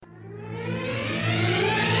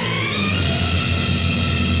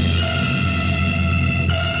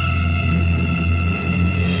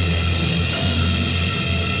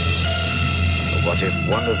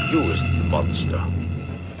one of you is the monster.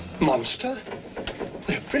 Monster?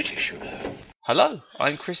 They're British, you know. Hello,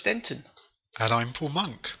 I'm Chris Denton. And I'm Paul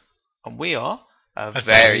Monk. And we are A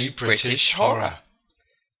Very British Horror.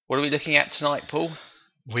 What are we looking at tonight, Paul?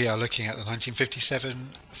 We are looking at the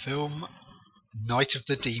 1957 film Night of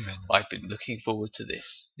the Demon. I've been looking forward to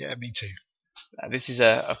this. Yeah, me too. This is,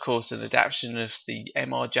 of course, an adaptation of the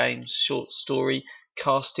M.R. James short story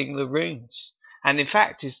Casting the Runes. And in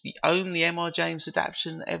fact, is the only M.R. James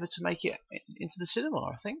adaptation ever to make it into the cinema,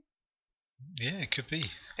 I think. Yeah, it could be.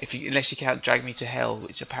 Unless you count Drag Me to Hell,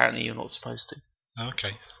 which apparently you're not supposed to.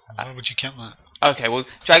 Okay. Why would you count that? Okay, well,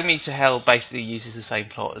 Drag Me to Hell basically uses the same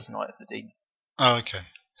plot as Night of the Demon. Oh, okay.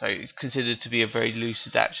 So it's considered to be a very loose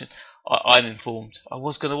adaptation. I'm informed. I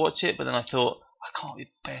was going to watch it, but then I thought, I can't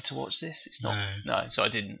bear to watch this. It's not. No, so I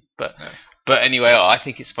didn't. But anyway, I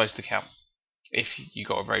think it's supposed to count if you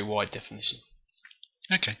got a very wide definition.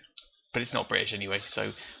 Okay. But it's not British anyway,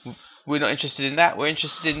 so we're not interested in that. We're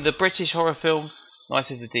interested in the British horror film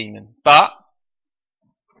Night of the Demon. But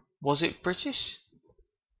was it British?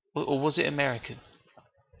 Or was it American?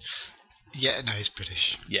 Yeah, no, it's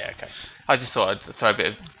British. Yeah, okay. I just thought I'd throw a bit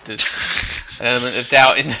of an element of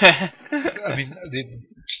doubt in there. I mean,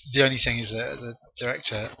 the only thing is that the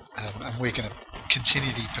director, and we're going to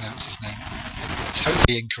continually pronounce his name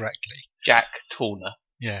totally incorrectly. Jacques Tourneur.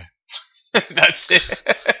 Yeah. That's it.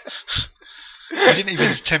 I didn't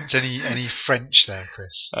even attempt any French there,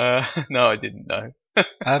 Chris. No, I didn't know.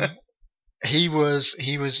 He was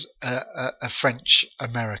a French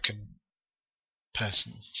American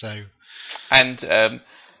person, so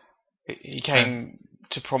he came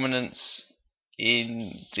to prominence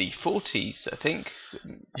in the 40s, I think.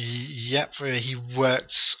 Yep, he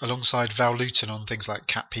worked alongside Val Lewton on things like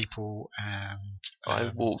Cat People and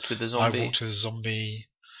I Walked with a Zombie.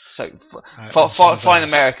 So fine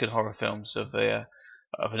American horror films of an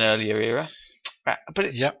earlier era,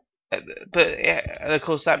 but yep. But yeah, and of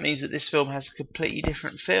course that means that this film has a completely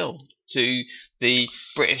different feel to the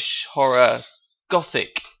British horror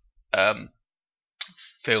gothic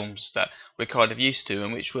films that we're kind of used to,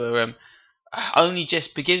 and which were only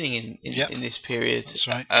just beginning in this period. That's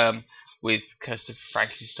right. With Curse of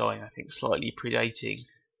Frankenstein, I think slightly predating,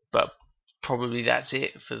 but probably that's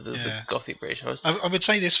it for the gothic British horror. I would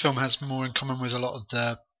say this film has more in common with a lot of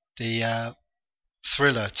the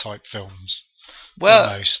thriller type films. Well,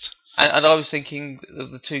 almost. And I was thinking of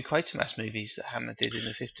the two Quatermass movies that Hammer did in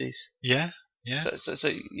the 50s. Yeah, yeah.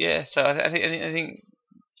 So I think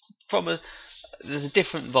there's a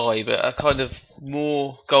different vibe, a kind of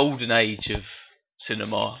more golden age of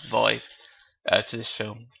cinema vibe to this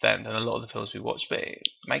film than a lot of the films we watch, but it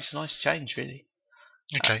makes a nice change, really.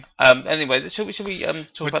 Okay. Anyway, shall we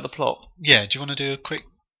talk about the plot? Yeah. Do you want to do a quick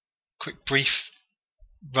brief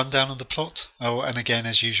rundown of the plot? Oh, and again,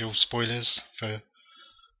 as usual, spoilers for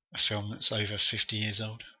a film that's over 50 years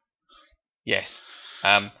old. Yes.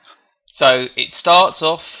 So it starts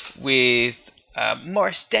off with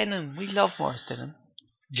Maurice Denham. We love Maurice Denham.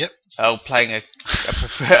 Yep. Playing a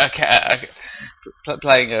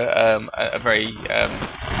very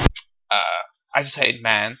agitated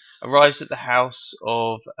man arrives at the house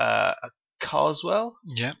of a Carswell.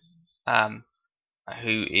 Yep.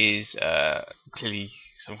 Who is clearly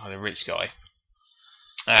some kind of rich guy,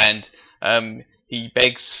 and he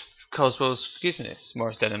begs Carswell's forgiveness.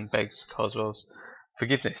 Maurice Denham begs Carswell's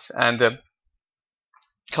forgiveness, and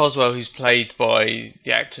Carswell, who's played by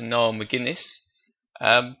the actor Niall McGuinness,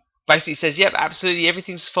 basically says, "Yep, absolutely,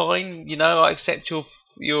 everything's fine. You know, I accept your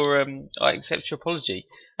apology."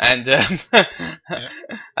 And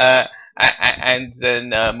and then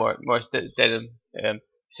Maurice Denham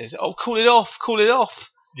says, "Oh, cool it off."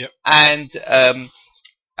 Yep. And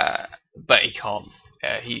but he can't.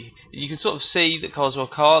 You can sort of see that Carswell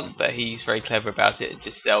can't, but he's very clever about it. It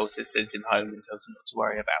just sends him home and tells him not to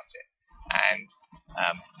worry about it. And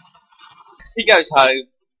he goes home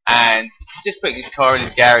and he's just putting his car in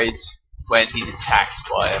his garage when he's attacked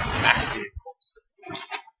by a massive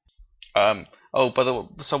monster. By the way,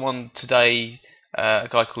 someone today, a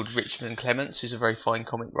guy called Richmond Clements, who's a very fine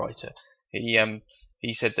comic writer, he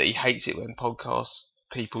said that he hates it when podcast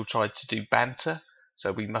people try to do banter,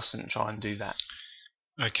 so we mustn't try and do that.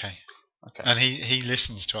 Okay. And he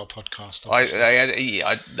listens to our podcast. I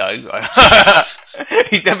no.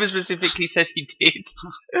 He never specifically said he did,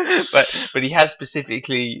 but he has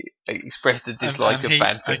specifically expressed a dislike of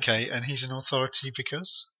banter. Okay, and he's an authority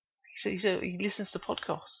because he listens to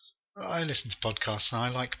podcasts. I listen to podcasts and I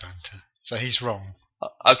like banter, so he's wrong.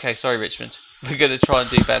 Okay, sorry, Richmond. We're going to try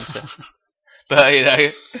and do banter, but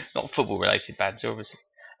not football-related banter, obviously.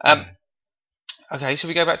 Okay, so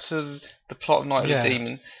we go back to the plot of Night of Yeah. the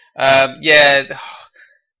Demon. Yeah.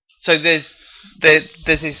 So there's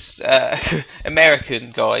this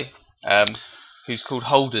American guy who's called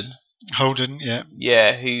Holden. Holden, yeah.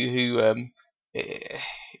 Yeah, who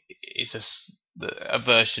is a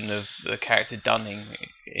version of the character Dunning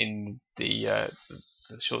in the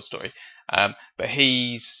short story. But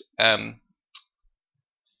he's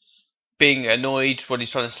being annoyed when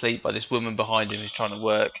he's trying to sleep by this woman behind him who's trying to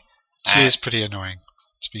work. She is pretty annoying,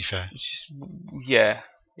 to be fair. Yeah.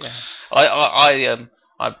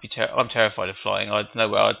 I'm terrified of flying. I'd know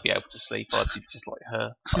where I'd be able to sleep. I'd be just like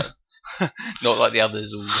her, not like the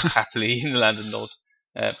others, all happily in the land of Nod.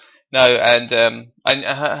 No, and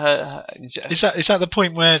her Is that the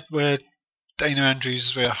point where Dana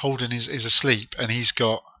Andrews, where Holden is asleep, and he's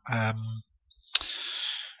got a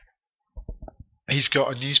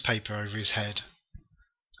newspaper over his head?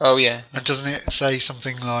 Oh yeah. And doesn't it say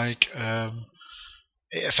something like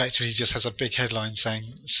it effectively just has a big headline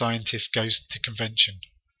saying "Scientist goes to convention"?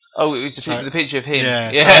 Oh, it was the picture of him. Yeah,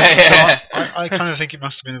 Yeah. So I kind of think it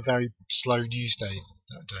must have been a very slow news day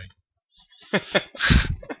that day.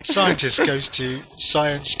 Scientist goes to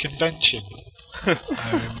science convention.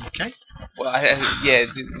 Okay. Well, yeah,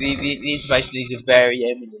 the information is a very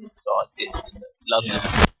eminent scientist in London.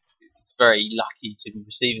 Yeah. It's very lucky to be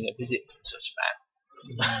receiving a visit from such a man.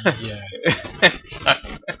 Yeah.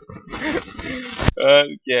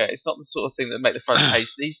 Yeah, it's not the sort of thing that make the front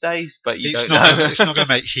page these days, but you don't know. know. It's not going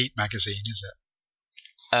to make Heat magazine, is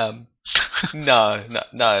it? No.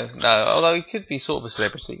 Although he could be sort of a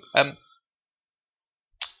celebrity.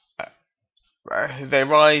 They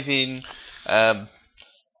arrive in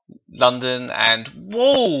London, and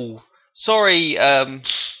whoa! Sorry,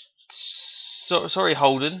 sorry,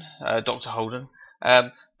 Holden, Dr. Holden.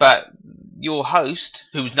 But your host,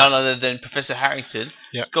 who was none other than Professor Harrington,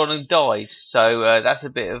 has gone and died. So that's a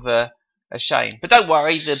bit of a shame. But don't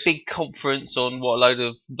worry, the big conference on what a load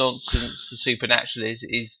of nonsense the supernatural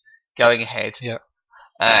is going ahead. Yeah.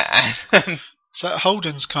 And so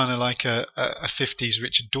Holden's kind of like a 50s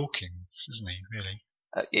Richard Dawkins, isn't he? Really?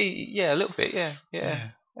 Yeah, a little bit. Yeah.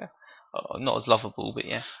 Oh, not as lovable, but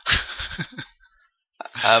yeah.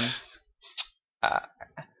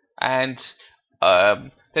 And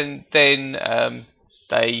then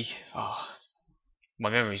they. Oh, my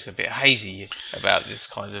memory's a bit hazy about this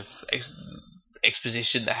kind of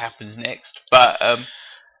exposition that happens next. But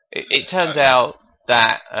it turns out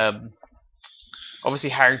that obviously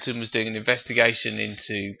Harrington was doing an investigation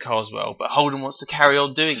into Carswell, but Holden wants to carry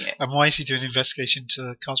on doing it. And why is he doing an investigation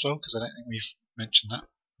to Carswell? Because I don't think we've mentioned that.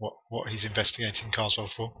 What he's investigating Carswell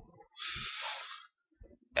for?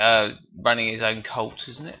 Running his own cult,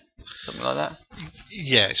 isn't it? Something like that.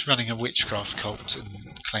 Yeah, it's running a witchcraft cult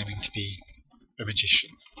and claiming to be a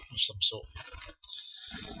magician of some sort.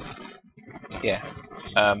 Yeah.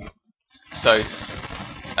 So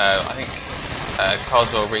I think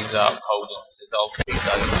Carswell rings up Holden and says, "Oh, please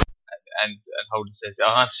don't." And Holden says,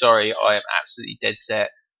 "Oh, I'm sorry, I am absolutely dead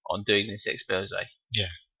set on doing this expose."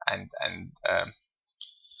 Yeah. And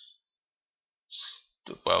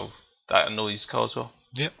well, that annoys Carswell.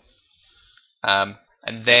 Yep.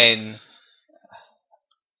 And then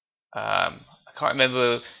I can't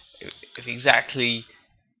remember if exactly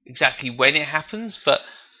when it happens, but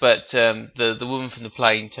the woman from the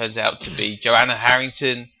plane turns out to be Joanna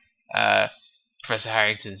Harrington, Professor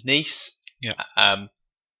Harrington's niece. Yeah.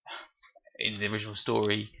 In the original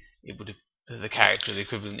story, it would have the character, the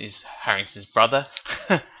equivalent is Harrington's brother.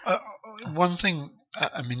 One thing,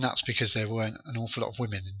 I mean, that's because there weren't an awful lot of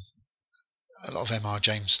women in a lot of M.R.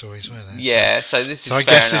 James stories, were there? Yeah, so this is. So I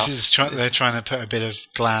fair guess enough. this is they're trying to put a bit of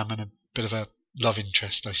glam and a bit of a love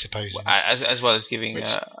interest, I suppose. As well as giving.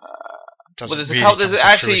 There's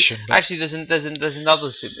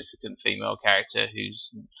another significant female character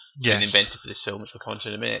who's been invented for this film, which we'll come on to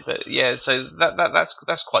in a minute. But yeah, so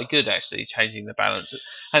that's quite good actually, changing the balance,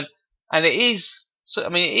 and it is. So I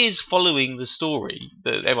mean, it is following the story,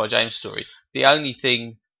 the M.R. James story. The only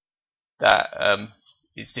thing that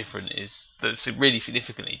is different that's really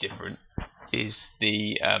significantly different is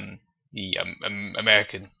the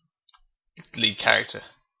American lead character.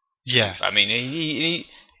 Yeah, I mean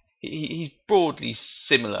he's broadly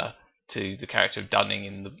similar to the character of Dunning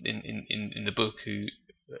in the book, who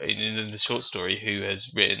in the short story, who has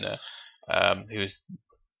written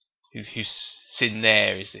whose sin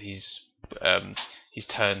there is that he's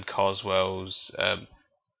turned Carswell's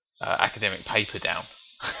academic paper down.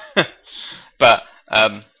 But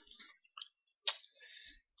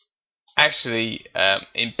actually,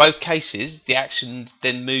 in both cases, the action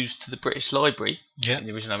then moves to the British Library in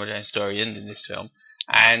the original M.R. James story and in this film,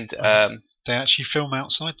 and they actually film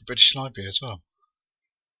outside the British Library as well.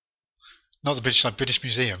 Not the British Library, British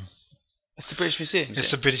Museum. It's the British Museum. It's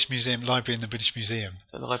the British Museum Library in the British Museum.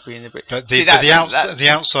 The library in the British. But the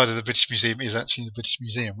outside of the British Museum is actually the British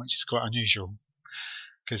Museum, which is quite unusual.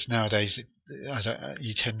 Because nowadays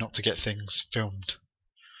you tend not to get things filmed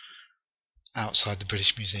outside the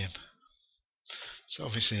British Museum. So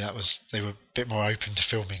obviously they were a bit more open to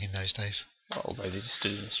filming in those days. Although they just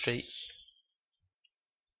stood in the street.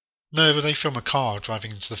 No, but they film a car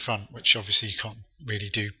driving into the front, which obviously you can't really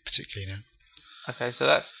do particularly now. Okay, so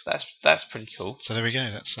that's pretty cool. So there we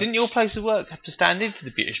go. Didn't your place of work have to stand in for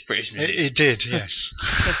the British Museum? It did, yes.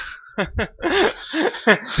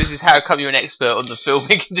 This is how come you're an expert on the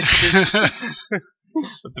filming conditions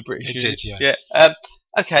of the British Museum. It did, yeah. Yeah.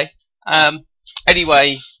 Okay.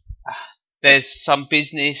 Anyway, there's some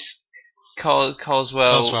business.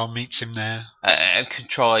 Carswell meets him there and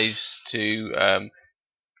contrives to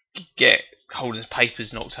get Holden's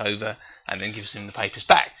papers knocked over, and then gives him the papers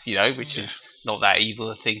back. Which is not that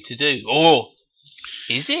evil a thing to do, or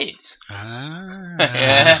is it?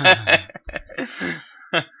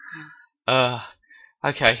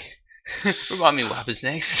 Okay. Remind me what happens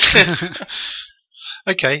next.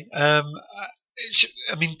 Okay. I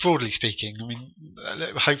mean, broadly speaking,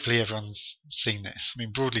 hopefully everyone's seen this. I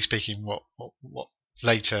mean, broadly speaking, what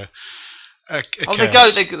later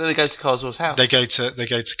occurs, they go to Carswell's house. They go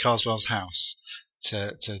to Carswell's house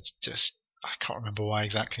to just, I can't remember why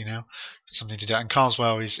exactly now. Something to do, and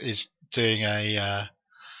Carswell is doing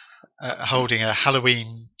holding a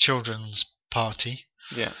Halloween children's party.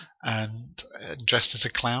 Yeah. And dressed as a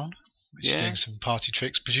clown, doing some party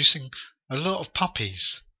tricks, producing a lot of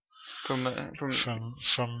puppies from a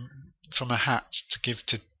hat to give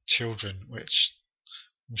to children, which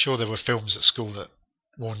I'm sure there were films at school that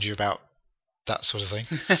warned you about that sort of thing.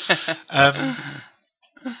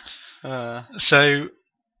 So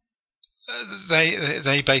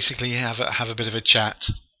they basically have a bit of a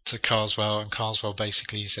chat to Carswell, and Carswell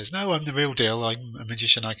basically says, "No, I'm the real deal. I'm a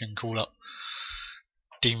magician. I can call up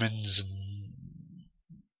demons and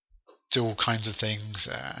do all kinds of things."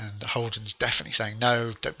 And Holden's definitely saying,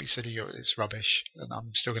 "No, don't be silly. It's rubbish." And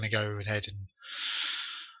I'm still going to go ahead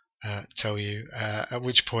and tell you. At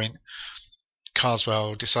which point,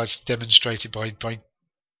 Carswell decides to demonstrate it by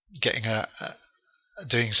getting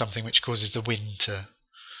doing something which causes the wind to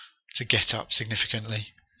get up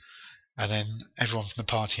significantly, and then everyone from the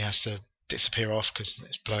party has to disappear off because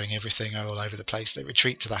it's blowing everything all over the place. They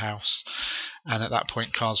retreat to the house, and at that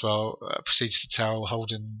point Carswell proceeds to tell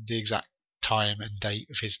Holden the exact time and date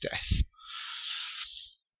of his death.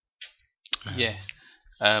 Yes.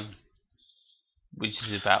 Which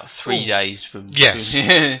is about 3 days from... Yes.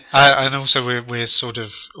 And also we're sort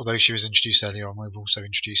of, although she was introduced earlier on, we're also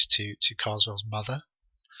introduced to Carswell's mother.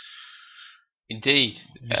 Indeed.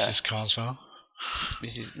 Mrs. Carswell.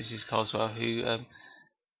 Mrs. Carswell, who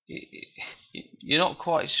you're not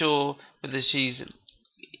quite sure whether she's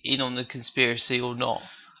in on the conspiracy or not.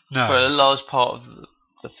 No. For a large part of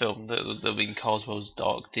the film, that being Carswell's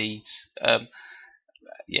dark deeds.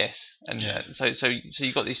 Yes, and so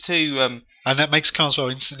you've got these two, and that makes Carswell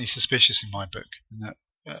instantly suspicious in my book. In that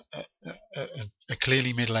a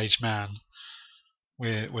clearly middle-aged man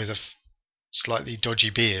with a slightly dodgy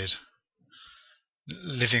beard,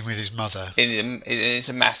 living with his mother. It's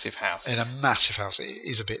a massive house. In a massive house, it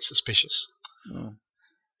is a bit suspicious. Mm.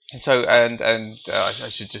 And so, I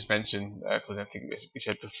should just mention, because I think we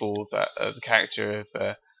said before, that the character of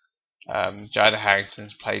Joanna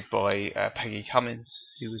Harrington's played by Peggy Cummins,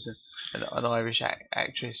 who was an Irish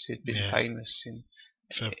actress who'd been famous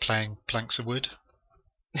for playing planks of wood.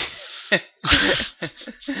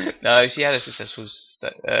 No, she had a successful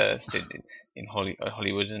stint in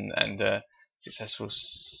Hollywood and successful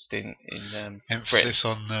stint in emphasis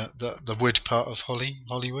Britain. on the wood part of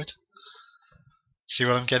Hollywood. See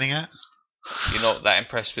what I'm getting at? You're not that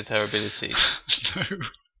impressed with her abilities. No.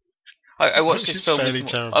 I watched this film.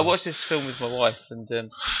 I watched this film with my wife, and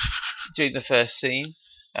during the first scene,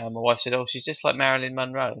 my wife said, "Oh, she's just like Marilyn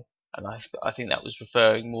Monroe," and I think that was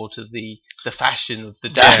referring more to the fashion of the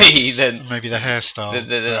day than maybe the hairstyle.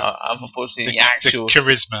 Unfortunately, the actual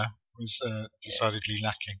charisma was decidedly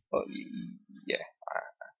lacking. Well,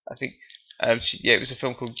 I think it was a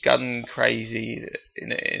film called Gun Crazy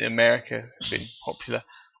in America, been popular,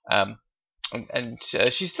 and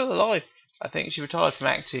she's still alive. I think she retired from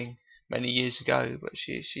acting many years ago, but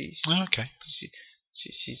she's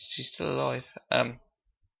still alive.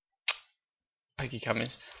 Peggy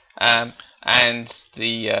Cummins, and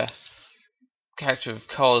the character of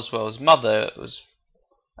Carswell's mother was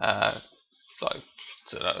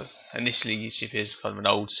initially she appears as kind of an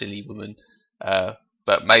old silly woman,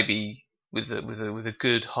 but maybe with a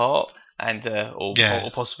good heart, and or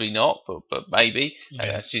possibly not, but maybe.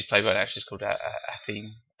 She's played by an actress called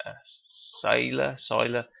Athene Seiler,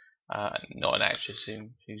 not an actress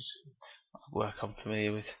whose work I'm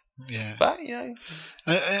familiar with. Yeah, but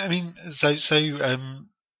I mean, so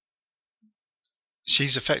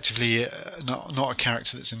she's effectively not a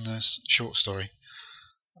character that's in the short story.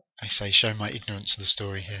 I say, show my ignorance of the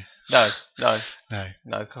story here. No.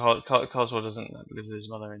 Carswell doesn't live with his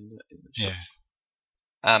mother in the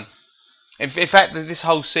yeah. In fact, this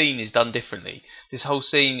whole scene is done differently. This whole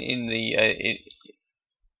scene in the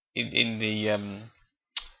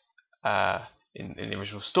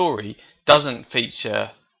original story doesn't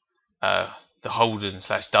feature the Holden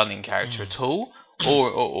 / Dunning character at all,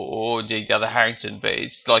 or indeed the other Harrington, but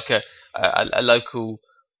it's like a local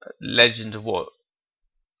legend of what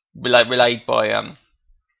relayed by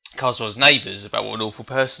Carswell's neighbours about what an awful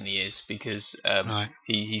person he is, because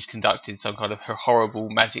he's conducted some kind of horrible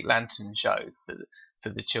magic lantern show for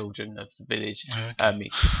the children of the village. And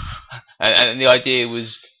the idea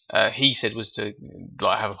was, he said, was to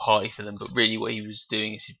have a party for them, but really what he was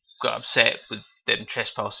doing is he got upset with them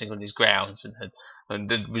trespassing on his grounds and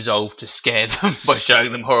then resolved to scare them by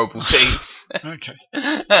showing them horrible things. Okay.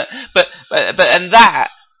 but that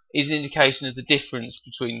is an indication of the difference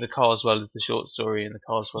between the Carswell of the short story and the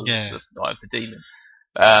Carswell of the Night of the Demon.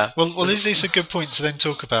 Well, is this a good point to then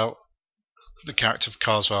talk about the character of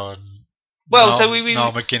Carswell and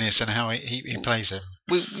Niall McGuinness and how he plays him?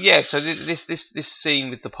 So this scene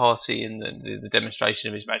with the party and the demonstration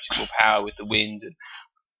of his magical power with the wind, and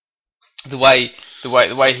the way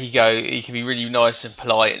he can be really nice and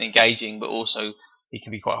polite and engaging, but also he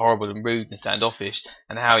can be quite horrible and rude and standoffish,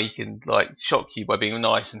 and how he can shock you by being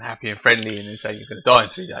nice and happy and friendly, and then saying you're going to die in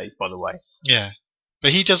 3 days, by the way. Yeah,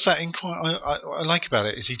 but he does that in quite. I like about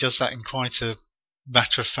it is he does that in quite a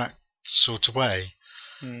matter of fact sort of way.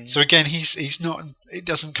 So again, he's not. It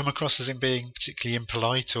doesn't come across as him being particularly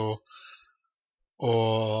impolite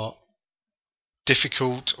or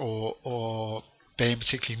difficult or being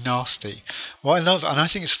particularly nasty. What I love, and I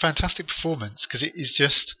think it's a fantastic performance, because it is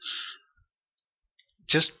just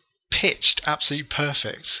pitched absolutely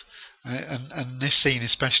perfect, and this scene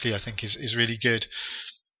especially I think is really good.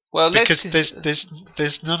 Well, because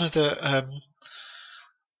there's none of the.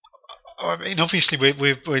 I mean, obviously we're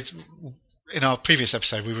in our previous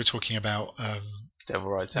episode we were talking about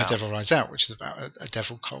Devil Rides Out, which is about a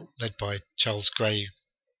devil cult led by Charles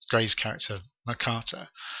Gray's character MacArthur.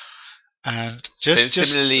 And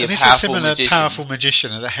similarly, and a similar powerful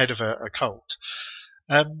magician at the head of a cult.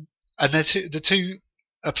 And the two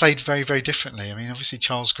are played very, very differently. I mean, obviously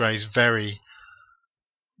Charles Gray is very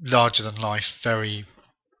larger than life, very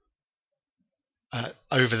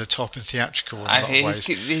over the top and theatrical in a lot of ways.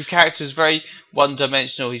 His character is very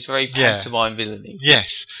one-dimensional. He's very pantomime villainy.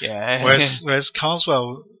 Yes. Yeah. Whereas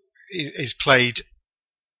Carswell is played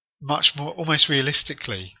much more, almost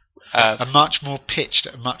realistically, and much more pitched,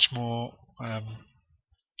 a much more,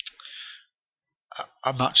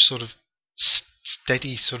 a much sort of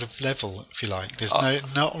steady sort of level, if you like. There's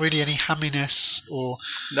not really any hamminess or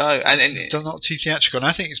it's not too theatrical, and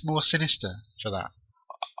I think it's more sinister for that.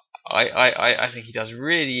 I think he does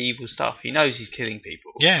really evil stuff. He knows he's killing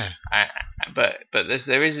people. Yeah. But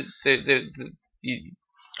there isn't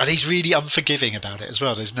and he's really unforgiving about it as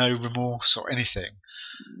well. There's no remorse or anything.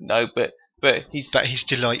 No, but he's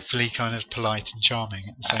delightfully kind of polite and charming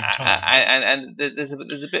at the same time. And there's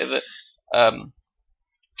a bit of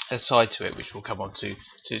a side to it which we'll come on to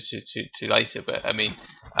later. But I mean,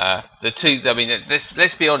 the two. I mean,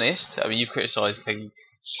 let's be honest. I mean, you've criticised Peggy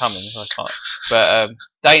Cummins, I can't. But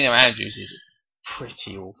Dana Andrews is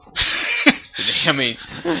pretty awful. I mean,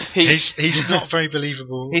 he's not very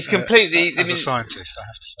believable. He's completely as a scientist, I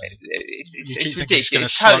have to say. It's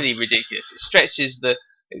ridiculous. It's totally ridiculous. It stretches the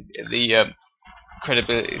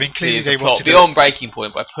credibility. I mean, clearly they plot beyond breaking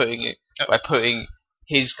point by putting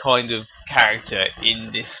his kind of character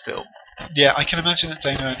in this film. Yeah, I can imagine that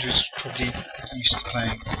Dana Andrews probably used to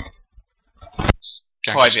playing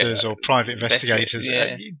gangsters or private investigators.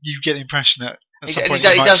 Yeah. You get the impression that at some point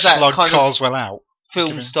he might slug Carswell out.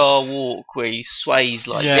 Film star walk where he sways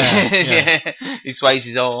he sways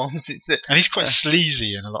his arms. And he's quite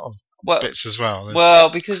sleazy in a lot of bits as well.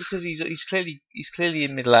 Because he's clearly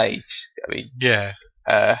in middle age. I mean,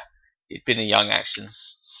 he'd been a young action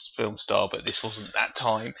film star, but this wasn't that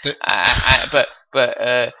time. His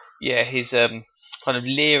kind of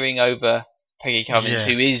leering over Peggy Cummins,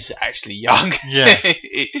 who is actually young.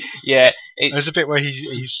 There's a bit where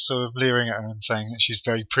he's sort of leering at her and saying that she's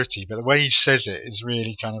very pretty, but the way he says it is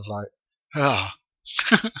really kind of like,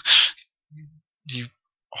 you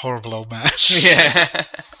horrible old man. Yeah.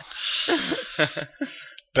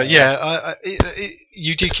 But yeah,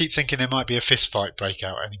 you do keep thinking there might be a fist fight break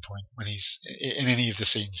out at any point when he's in any of the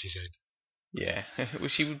scenes he's in. Yeah,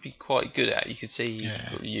 which he would be quite good at. You could see he's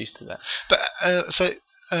got used to that. But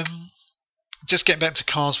just getting back to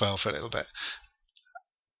Carswell for a little bit.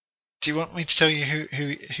 Do you want me to tell you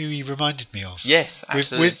who he reminded me of? Yes,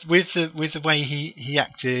 absolutely. With the way he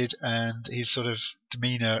acted and his sort of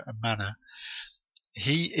demeanour and manner,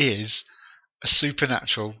 he is a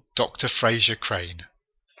supernatural Dr. Fraser Crane.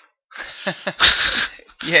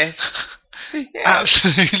 Yes. Yeah.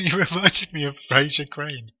 Absolutely reminded me of Fraser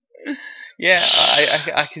Crane. Yeah,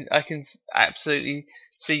 I can absolutely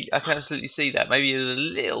see that. Maybe a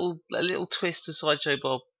little twist to Sideshow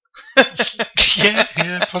Bob.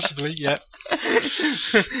 yeah, possibly, yeah.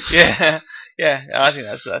 yeah. I think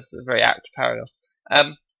that's a very apt parallel.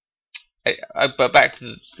 But back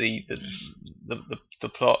to the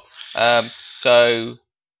plot.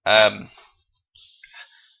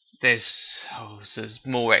 There's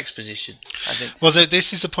more exposition, I think. Well,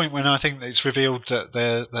 this is the point when I think that it's revealed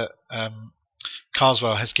that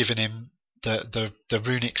Carswell has given him the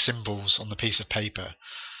runic symbols on the piece of paper.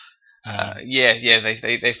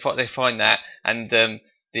 They find that, and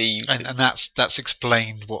that's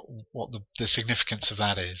explained what the significance of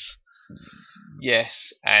that is.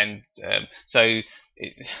 Yes, and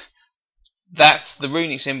that's the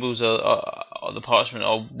runic symbols are the parchment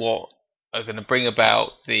of what are going to bring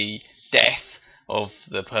about the death of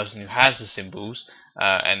the person who has the symbols,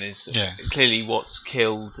 and is clearly what's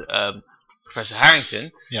killed Professor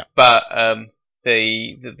Harrington. Yeah. But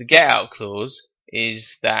the get out clause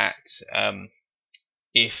is that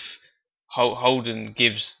if Holden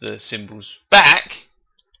gives the symbols back,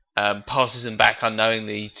 passes them back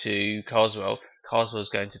unknowingly to Carswell, Carswell's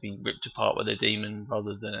going to be ripped apart by the demon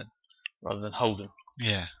rather than Holden.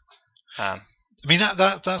 Yeah. I mean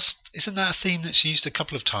that's isn't that a theme that's used a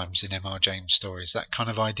couple of times in M.R. James stories? That kind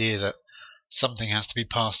of idea that something has to be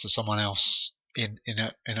passed to someone else in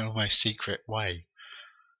an almost secret way.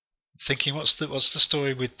 Thinking, what's the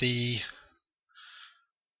story with the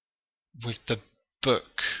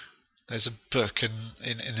book? There's a book in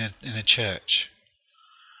a church,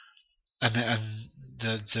 and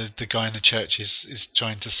the guy in the church is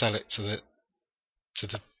trying to sell it to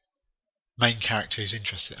the main character who's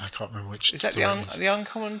interested. I can't remember which. Is that the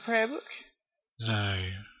Uncommon Prayer book? No.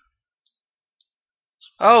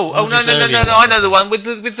 No! I know the one with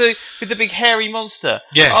the big hairy monster.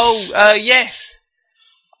 Yes. Oh, yes.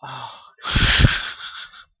 Oh.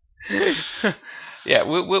 Yeah,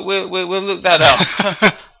 we'll look that up.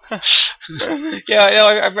 Yeah,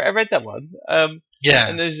 I read that one. Yeah.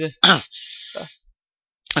 And there's and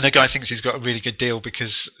the guy thinks he's got a really good deal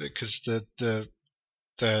because the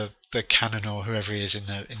canon or whoever he is in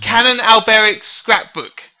Canon Alberic's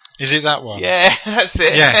scrapbook. Is it that one? Yeah, that's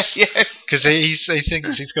it. Yes. Yes. Because he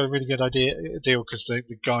thinks he's got a really good deal because the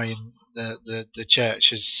guy in the church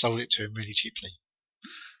has sold it to him really cheaply.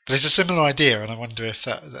 But it's a similar idea, and I wonder if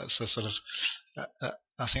that's a sort of.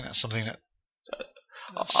 I think that's something that.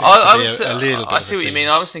 I see what you mean.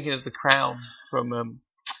 I was thinking of the Crown from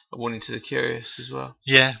A Warning to the Curious as well.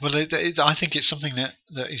 Yeah, well, I think it's something that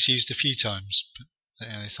is used a few times. But,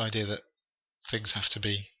 this idea that things have to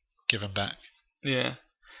be given back. Yeah.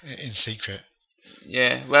 In secret.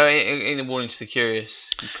 Yeah. Well, in A Warning to the Curious,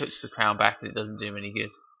 he puts the crown back, and it doesn't do him any good.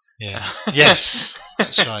 Yeah. Yes,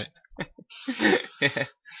 that's right.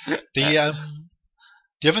 Yeah.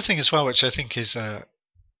 The other thing as well, which I think is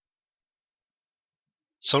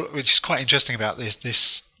which is quite interesting about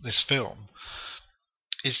this film,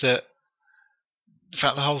 is that in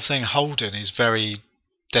fact the whole thing, Holden is very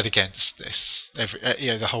dead against this.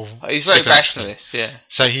 The whole. He's very rationalist, yeah.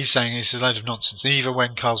 So he's saying it's a load of nonsense. And even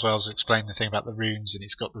when Carswell's explained the thing about the runes, and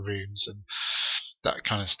he's got the runes and that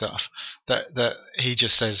kind of stuff, that he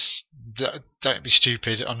just says, "Don't be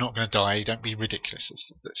stupid. I'm not going to die. Don't be ridiculous.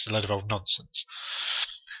 It's a load of old nonsense."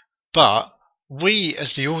 But we,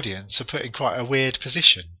 as the audience, are put in quite a weird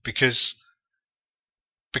position because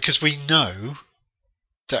we know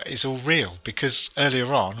that it's all real. Because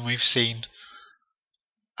earlier on, we've seen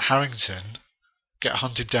Harrington get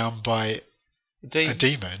hunted down by a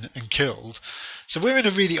demon and killed. So we're in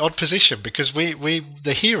a really odd position because we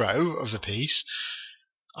the hero of the piece,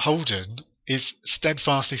 Holden, is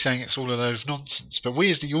steadfastly saying it's all a load of nonsense, but we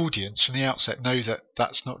as the audience from the outset know that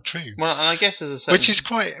that's not true. Well, and I guess there's a certain, which is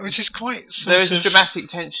quite there is a dramatic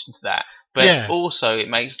tension to that, but also it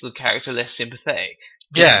makes the character less sympathetic.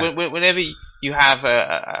 Yeah. Whenever you have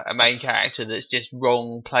a main character that's just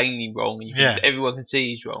wrong, plainly wrong, and everyone can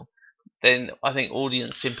see he's wrong, then I think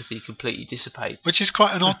audience sympathy completely dissipates. Which is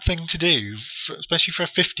quite an odd thing to do, especially for a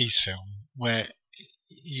 50s film, where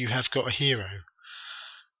you have got a hero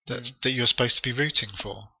that you're supposed to be rooting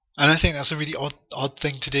for. And I think that's a really odd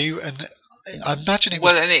thing to do. And I imagine it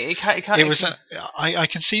was... Well, and I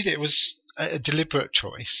can see that it was a deliberate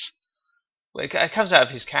choice. Well, it comes out of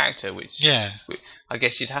his character, which yeah, I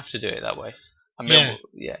guess you'd have to do it that way. I mean,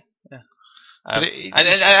 yeah. And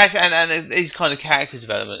his kind of character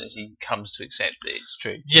development as he comes to accept that it's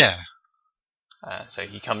true. Yeah. So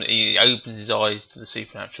he opens his eyes to the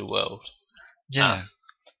supernatural world. Yeah.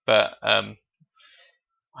 But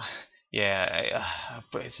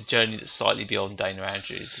it's a journey that's slightly beyond Dana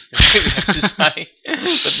Andrews, I think we have to say.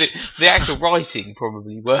 But the actual writing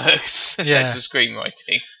probably works. The actual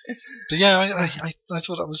screenwriting. But yeah, I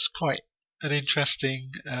thought that was quite an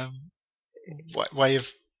interesting way of.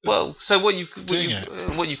 Well, so what you've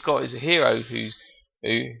got is a hero who's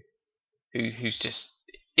just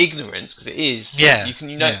ignorance, because it is. Yeah.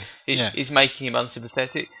 It's making him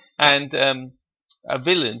unsympathetic, and a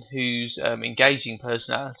villain whose engaging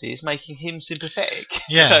personality is making him sympathetic.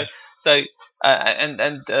 Yeah.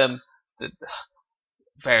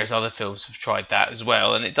 Various other films have tried that as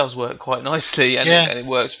well, and it does work quite nicely, and it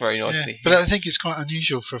works very nicely. But I think it's quite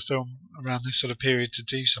unusual for a film around this sort of period to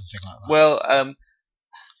do something like that. Well,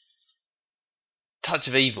 Touch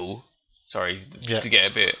of Evil. Sorry to get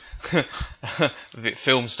a bit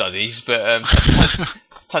film studies, but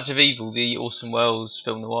Touch of Evil, the Orson Welles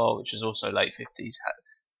film noir, which was also late 50s,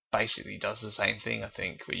 basically does the same thing, I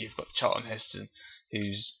think, where you've got Charlton Heston,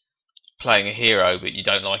 who's playing a hero, but you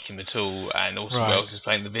don't like him at all, and Orson Welles is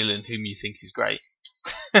playing the villain, whom you think is great.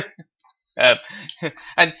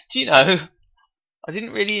 And do you know, I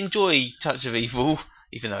didn't really enjoy Touch of Evil,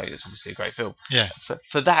 even though it's obviously a great film. Yeah.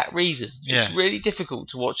 For that reason, it's really difficult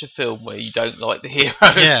to watch a film where you don't like the hero.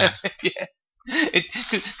 Yeah.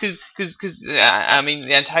 Because I mean,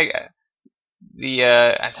 the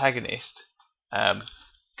antagonist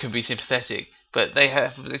can be sympathetic, but they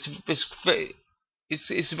have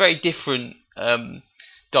it's a very different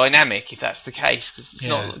dynamic if that's the case,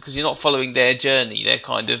 because you're not following their journey. They're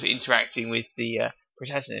kind of interacting with the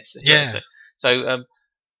protagonist. So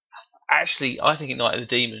actually, I think Night of the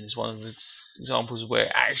Demon is one of the examples where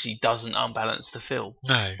it actually doesn't unbalance the film.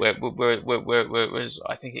 No. Whereas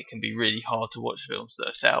I think it can be really hard to watch films that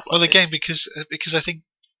are set up like well, again, because I think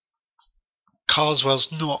Carswell's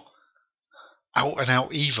not out and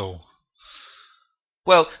out evil.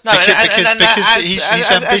 Well, no, because he's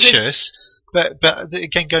ambitious, but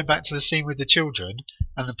again, going back to the scene with the children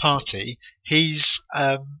and the party, he's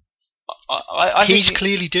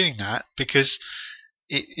clearly doing that because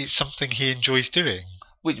it's something he enjoys doing.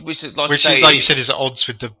 Which is like you said, is at odds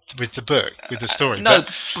with the book, with the story. No,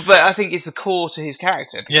 but I think it's the core to his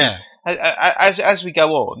character. Yeah. As we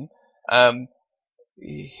go on,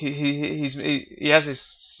 he has this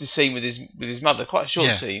scene with his mother, quite a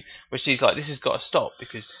short scene, where she's like, "This has got to stop,"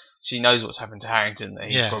 because she knows what's happened to Harrington, that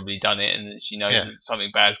he's probably done it, and that she knows that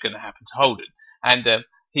something bad's going to happen to Holden. And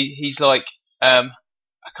he's like, "I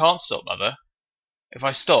can't stop, Mother. If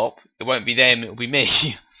I stop, it won't be them; it'll be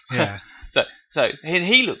me." Yeah. So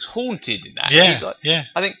he looks haunted in that. Yeah, he's like,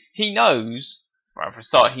 I think he knows. Right, for a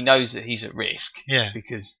start, he knows that he's at risk. Yeah.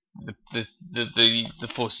 Because the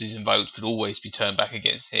forces invoked could always be turned back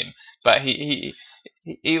against him. But he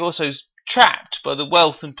also's trapped by the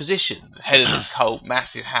wealth and position, the head of this cult,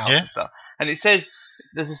 massive house and stuff. And it says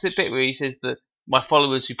there's a bit where he says that my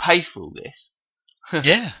followers who pay for all this.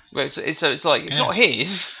 Yeah. So it's like it's not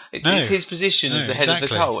his. It's his position as the head of the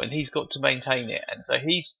cult, and he's got to maintain it, and so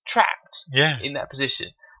he's trapped in that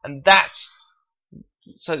position, and that's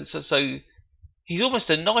so he's almost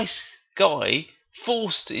a nice guy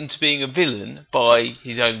forced into being a villain by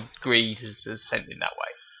his own greed has sent him that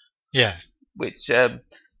way. Yeah. Which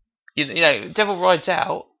Devil Rides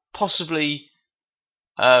Out, possibly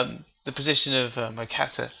the position of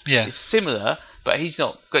Mokata is similar, but he's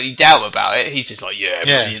not got any doubt about it. He's just like,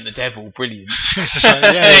 brilliant, the devil, brilliant.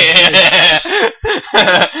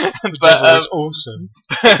 The devil is awesome.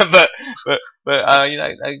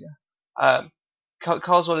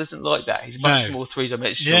 Carswell isn't like that. He's a much more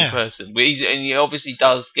three-dimensional person. And he obviously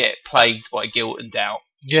does get plagued by guilt and doubt.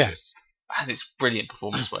 Yeah. And it's a brilliant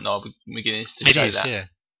performance by Niall McGuinness to show that. Yeah.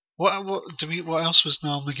 What else was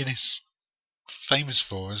Niall McGuinness famous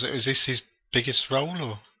for? Is this his biggest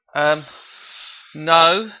role, or?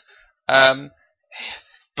 No.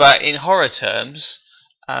 But in horror terms,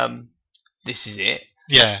 this is it.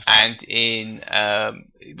 Yeah. And in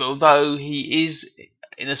although he is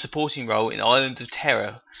in a supporting role in Island of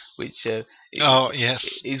Terror, which Oh yes,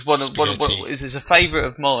 is one of is a favourite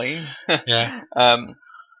of mine. Yeah.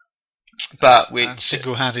 But which and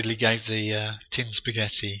single-handedly gave the tin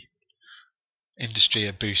spaghetti industry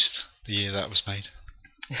a boost the year that was made.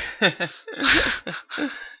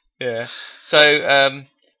 Yeah. So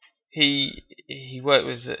he worked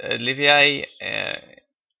with Olivier,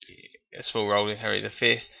 a small role in Henry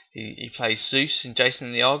V. He plays Zeus in Jason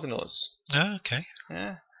and the Argonauts. Oh, okay.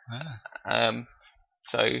 Yeah. Ah.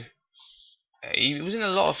 So he was in a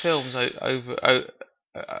lot of films over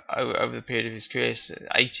the period of his career.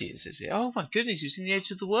 80s. Oh my goodness, he was in The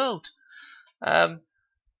Edge of the World. I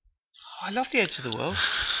love The Edge of the World.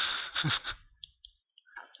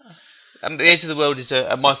 The Edge of the World is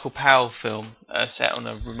a Michael Powell film set on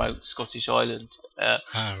a remote Scottish island,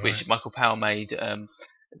 Right. which Michael Powell made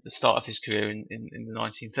at the start of his career in the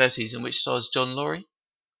 1930s, and which stars John Laurie.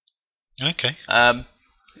 Okay.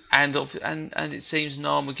 And it seems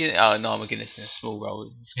Niall McGuinness in a small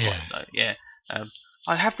role.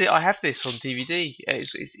 I have this on DVD.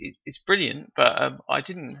 It's brilliant, but I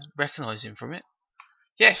didn't recognise him from it.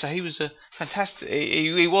 Yeah, so he was a fantastic.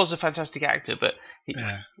 He was a fantastic actor, but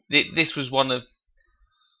this was one of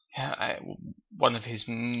his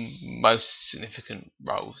most significant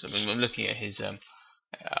roles. I mean, I'm looking at his.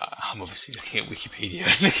 I'm obviously looking at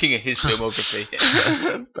Wikipedia, looking at his filmography.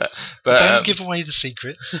 but don't give away the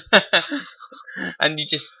secrets. And he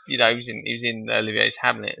was in Olivier's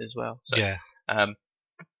Hamlet as well. So, yeah.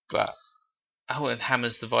 But and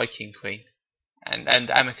Hammer's the Viking Queen, and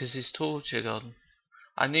Amicus's Torture Garden.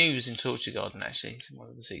 I knew he was in Torture Garden actually. One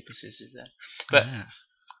of the sequences is there. But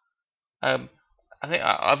I think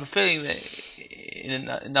I have a feeling that in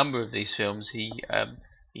a number of these films he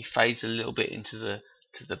fades a little bit into the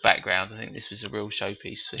background. I think this was a real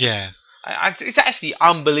showpiece for him. Yeah. It's actually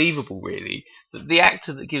unbelievable, really, that the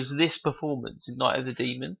actor that gives this performance in Night of the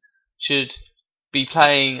Demon should be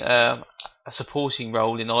playing a supporting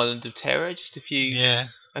role in Island of Terror just a few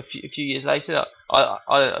years later.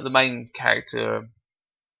 The main character,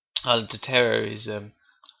 Island of Terror, is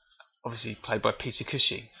obviously played by Peter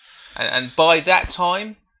Cushing, and by that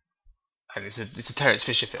time, and it's a Terence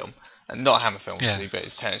Fisher film, and not a Hammer film, obviously, but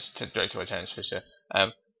it's directed by Terence Fisher.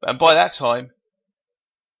 And by that time,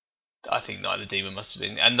 I think Night of the Demon must have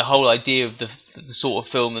been, and the whole idea of the sort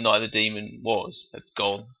of film the Night of the Demon had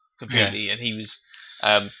gone completely, and he was,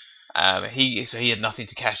 he had nothing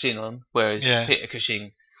to cash in on, whereas Peter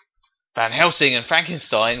Cushing, Van Helsing and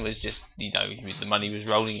Frankenstein was just, the money was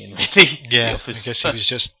rolling in, really. Yeah, I guess he was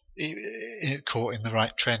just caught in the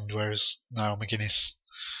right trend, whereas Niall McGuinness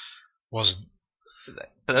wasn't. But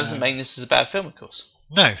that doesn't mean this is a bad film, of course.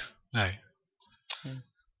 No.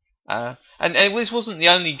 And this wasn't the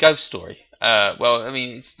only ghost story. Well, I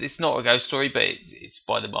mean, it's not a ghost story, but it's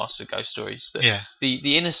by the master of ghost stories. But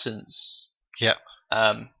the Innocents. Yeah.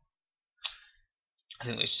 I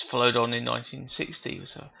think which followed on in 1960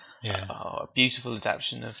 was a beautiful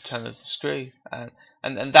adaptation of Turn of the Screw,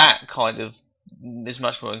 and that kind of is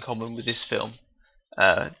much more in common with this film.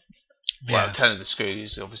 Well, Turn of the Screw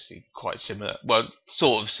is obviously quite similar. Well,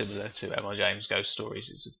 sort of similar to M.R. James' Ghost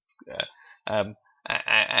Stories. But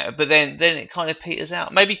then it kind of peters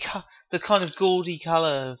out. Maybe the kind of gaudy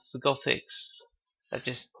colour of the Gothics.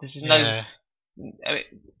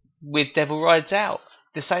 With Devil Rides Out,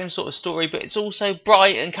 the same sort of story, but it's also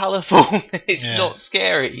bright and colourful. It's not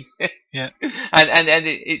scary. Yeah. and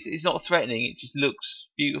it's not threatening. It just looks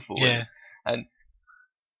beautiful. Yeah. And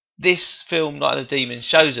this film, Night of the Demon,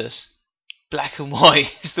 shows us black and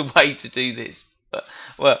white is the way to do this. But,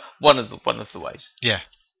 well, one of the ways. Yeah.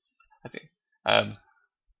 I think.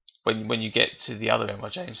 When you get to the other M.R.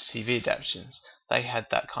 James TV adaptations, they had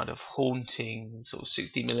that kind of haunting sort of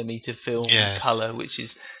 60mm film colour, which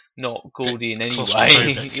is not gaudy in any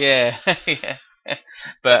way. Yeah.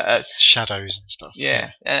 But shadows and stuff.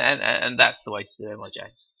 Yeah, and that's the way to do M.R.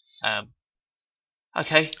 James.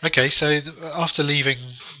 Okay. Okay, so after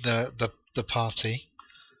leaving the party,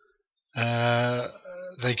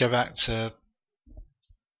 they go back to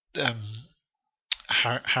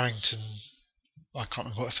Harrington. I can't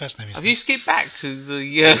remember what her first name is. Have you skipped back to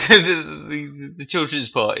the children's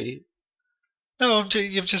party? No, I'm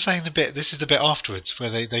just saying the bit. This is the bit afterwards where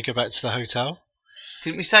they go back to the hotel.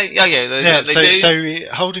 Didn't we say? They do.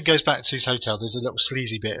 So Holden goes back to his hotel. There's a little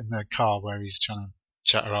sleazy bit in the car where he's trying to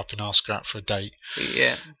chat her up and ask her out for a date.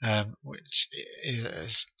 Yeah. Which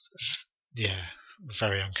is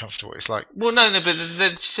very uncomfortable. It's like, well, no, but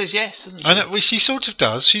then she says yes, doesn't she? I know. Well, she sort of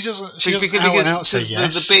does. She doesn't out and out say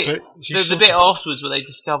yes. The bit afterwards where they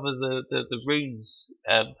discover the runes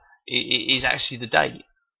is actually the date.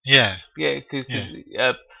 Yeah. Yeah,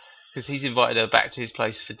 because he's invited her back to his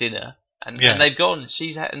place for dinner, and Yeah. they've gone.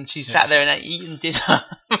 She's sat there and eaten dinner,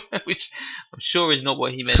 which I'm sure is not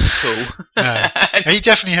what he meant at all. No, he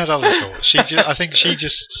definitely had other thoughts. I think she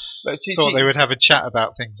just thought they would have a chat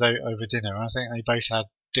about things over dinner. And I think they both had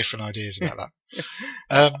different ideas about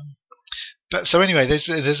that. But so anyway,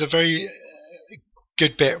 there's a very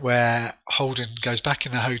good bit where Holden goes back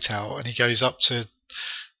in the hotel and he goes up to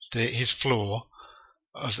his floor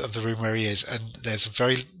of the room where he is, and there's a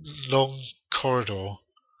very long corridor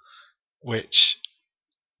which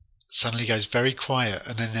suddenly goes very quiet,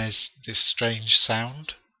 and then there's this strange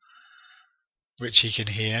sound which he can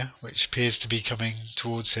hear, which appears to be coming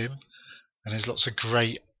towards him, and there's lots of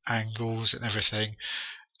great angles and everything,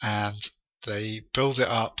 and they build it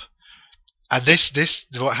up. And this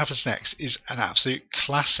what happens next is an absolute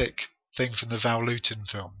classic thing from the Val Lewton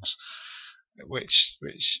films, which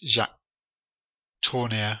Jacques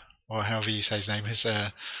Tourneur, or however you say his name,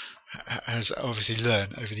 has obviously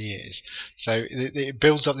learned over the years. So it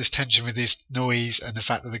builds up this tension with this noise and the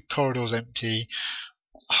fact that the corridor's empty,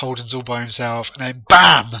 Holden's all by himself, and then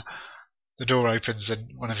BAM! The door opens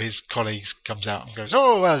and one of his colleagues comes out and goes,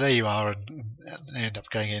 "Oh, well, there you are," and they end up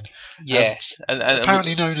going in. Yes, and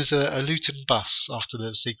apparently known as a Luton bus, after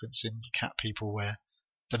the sequence in Cat People where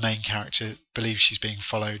the main character believes she's being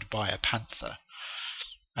followed by a panther,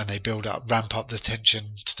 and they ramp up the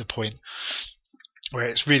tension to the point where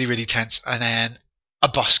it's really, really tense, and then a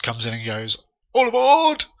bus comes in and goes, "All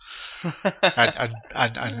aboard!"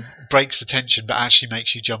 and breaks the tension, but actually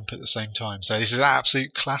makes you jump at the same time. So this is an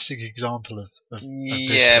absolute classic example of this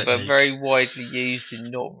technique. But very widely used in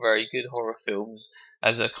not very good horror films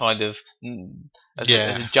as a kind of as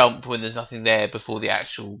a jump when there's nothing there before the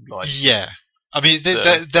actual I mean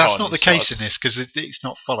that's not the case in this, because it's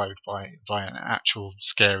not followed by an actual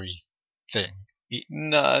scary thing.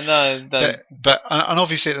 No. But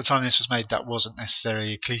obviously at the time this was made, that wasn't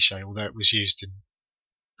necessarily a cliche, although it was used in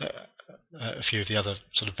a few of the other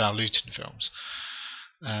sort of Val Lewton films.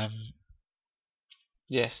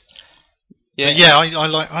 Yes. Yeah.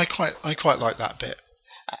 I quite like that bit.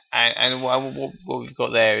 And what we've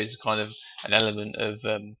got there is kind of an element of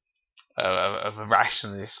a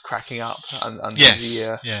rationalist cracking up under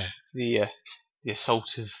the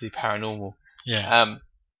assault of the paranormal. Yeah.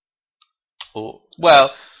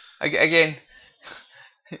 Again,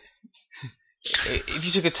 if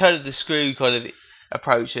you took a turn of the screw kind of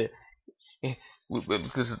approach,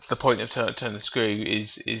 because the point of turn the screw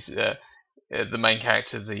is the main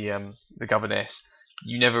character, the governess.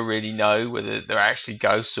 You never really know whether they're actually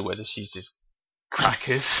ghosts or whether she's just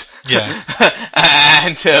crackers. Yeah.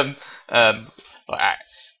 And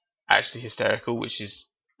actually hysterical, which is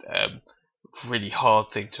a really hard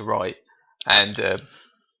thing to write, and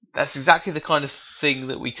that's exactly the kind of thing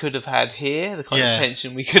that we could have had here, the kind of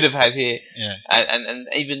tension we could have had here, and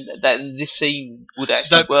even that this scene would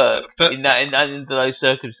actually work in those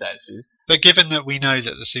circumstances. But given that we know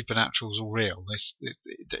that the supernatural is all real,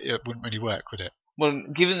 it wouldn't really work, would it? Well,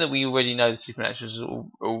 given that we already know the supernatural is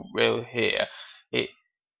all real here,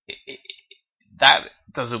 that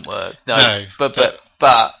doesn't work. No.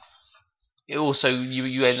 But it also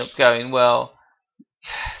you end up going, well,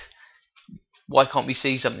 why can't we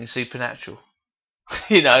see something supernatural?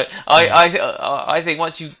 I think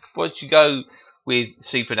once you go with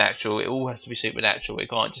supernatural, it all has to be supernatural. It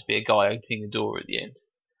can't just be a guy opening the door at the end.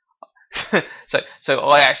 So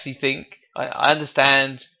I actually think I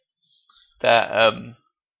understand that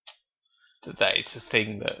that it's a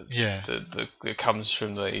thing that comes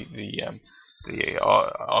from the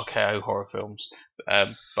RKO horror films,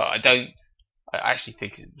 but I actually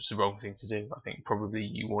think it was the wrong thing to do. I think probably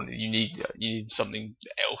you need something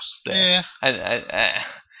else there. Yeah.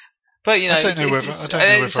 But I don't know whether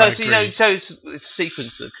I agree. So it's a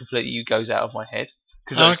sequence that completely goes out of my head,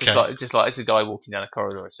 because it's just like it's a guy walking down a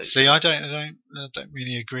corridor. See, I don't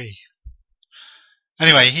really agree.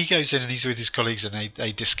 Anyway, he goes in and he's with his colleagues, and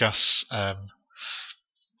they discuss.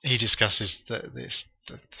 He discusses the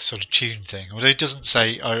sort of tune thing. Although he doesn't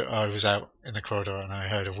say, I was out in the corridor and I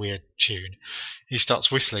heard a weird tune. He starts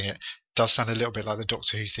whistling it. It does sound a little bit like the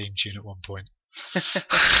Doctor Who theme tune at one point.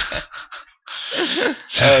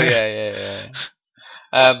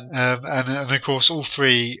 And of course, all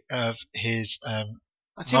three of his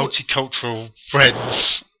multicultural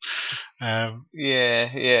friends.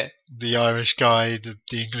 The Irish guy, the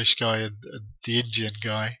English guy, and the Indian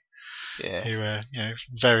guy. Yeah. Who are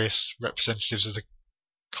various representatives of the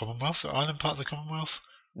Commonwealth. Are Ireland part of the Commonwealth?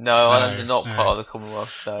 No, Ireland are not part of the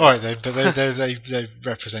Commonwealth. So. All right then, but they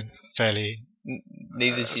represent fairly.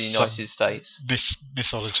 Neither do the United States.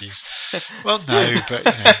 Mythologies. Well, no, but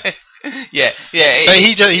Yeah. But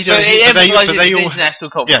he does. But it emphasises the international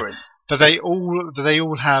conference. but they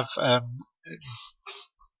all have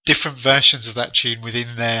different versions of that tune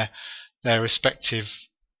within their respective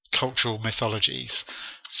cultural mythologies,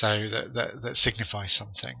 so that signify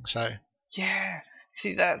something. So yeah.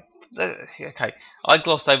 See that okay. I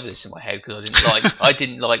glossed over this in my head because I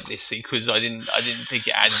didn't like this sequence. I didn't think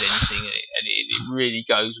it added anything, and it really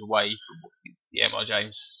goes away from what the M.R.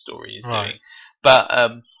 James story is doing. But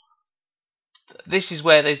this is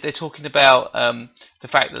where they're talking about the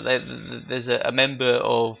fact that there's a member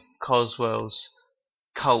of Coswell's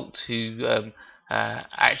cult who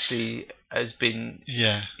actually has been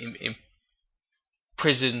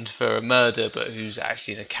imprisoned for a murder, but who's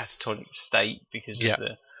actually in a catatonic state because of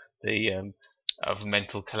of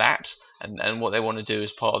mental collapse. And what they want to do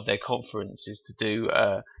as part of their conference is to do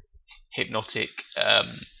hypnotic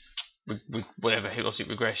hypnotic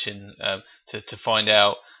regression to find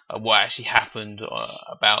out what actually happened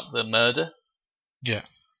about the murder. Yeah.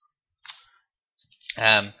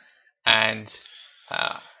 And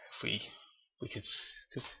if we could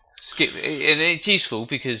skip, and it's useful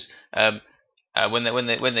because when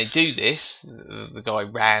they do this, the guy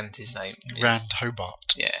Rand, his name is, Rand Hobart.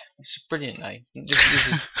 Yeah, it's a brilliant name. This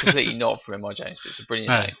is completely not from M.R. James, but it's a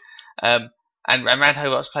brilliant name. And Rand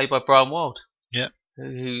Hobart's played by Brian Wilde. Yeah.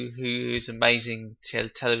 Who is an amazing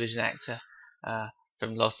television actor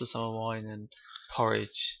from Lost of Summer Wine and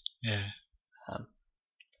Porridge. Yeah.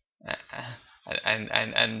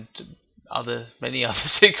 And many other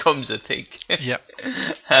sitcoms, I think. Yep.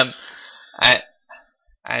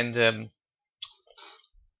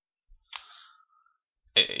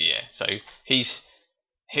 So he's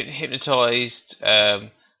hypnotized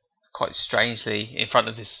quite strangely in front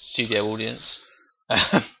of this studio audience,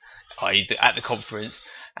 i.e. at the conference,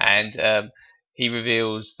 and he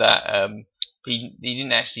reveals that he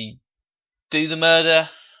didn't actually do the murder,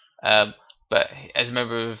 but as a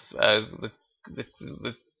member of the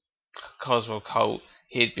Coswell cult,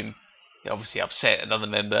 he had been obviously upset another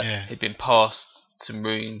member. He'd been passed some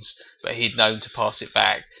runes, but he'd known to pass it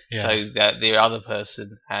back, so that the other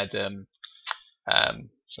person had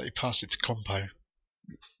so he passed it to Compo,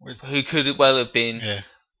 who could well have been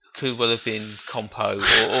Compo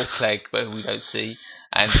or Clegg, but who we don't see.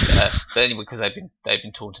 And but anyway, because they've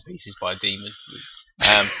been torn to pieces by a demon.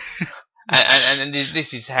 And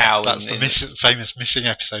this is how that's the famous missing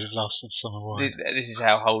episode of Last of Summer Wine. This is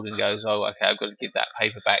how Holden goes. Oh, okay, I've got to give that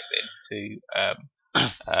paper back then to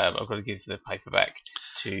I've got to give the paper back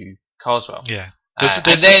to Carswell. Yeah.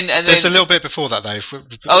 There's a little bit before that though.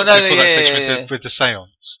 With the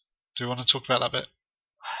seance. Do you want to talk about that bit?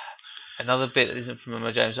 Another bit that isn't from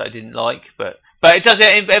Emma James that I didn't like, but it does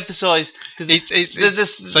emphasise because they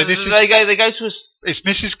go to a. It's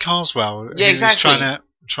Mrs. Carswell who exactly. is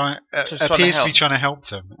appears to be trying to help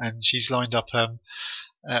them, and she's lined up a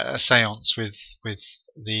seance with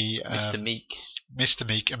the Mr. Meek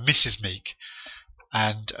and Mrs. Meek,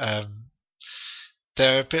 and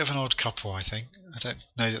they're a bit of an odd couple. I think I don't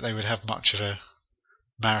know that they would have much of a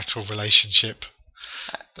marital relationship.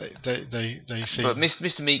 They seem. But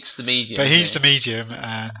Mr. Meek's the medium. But he's the medium,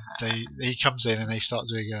 and he comes in and they start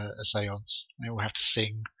doing a séance. They all have to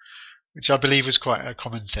sing, which I believe was quite a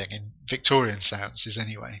common thing in Victorian séances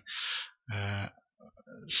anyway.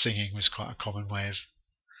 Singing was quite a common way of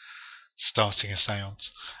starting a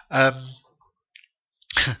séance. And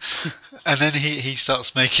then he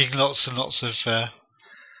starts making lots and lots of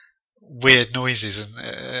weird noises, and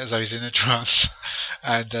as though he's in a trance.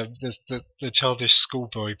 And the childish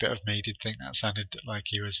schoolboy bit of me did think that sounded like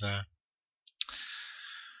he was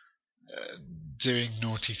doing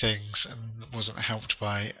naughty things, and wasn't helped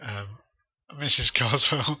by Mrs.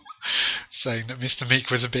 Carswell saying that Mr. Meek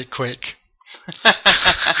was a bit quick.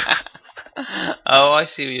 Oh, I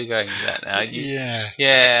see where you're going with that now.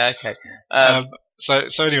 Yeah, okay.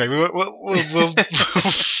 So anyway, we'll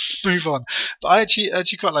move on. But I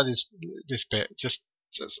actually quite like this bit, just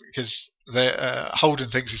because Holden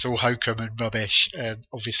thinks it's all hokum and rubbish,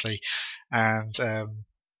 obviously, and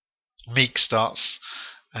Meek starts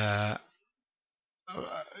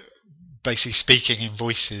basically speaking in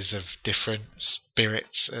voices of different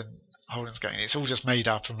spirits, and Holden's going, it's all just made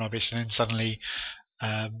up and rubbish, and then suddenly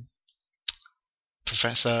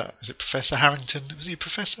Professor Harrington, was he a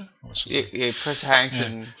professor? Yeah, Professor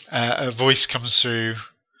Harrington. Yeah. A voice comes through,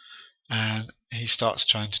 and he starts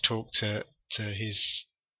trying to talk to his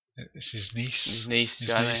niece. His niece.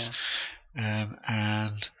 And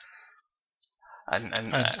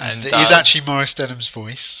it Doug. is actually Maurice Denham's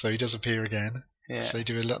voice, so he does appear again. Yeah. So they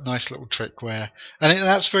do a nice little trick where, and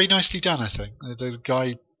that's very nicely done, I think. The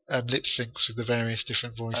guy lip syncs with the various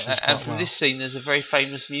different voices. And from this scene, there's a very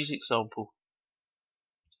famous music sample.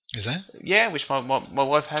 Is there? Yeah, which my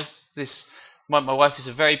wife has this. My wife is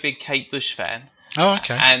a very big Kate Bush fan. Oh,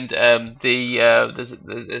 okay. And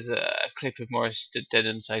there's a clip of Morris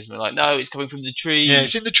Dedham saying something like, "No, it's coming from the trees." Yeah,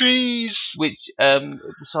 it's in the trees. Which was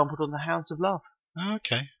sampled on the Hounds of Love. Oh,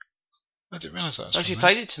 okay. I didn't realise that. Oh, she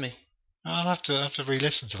played it to me. I'll have to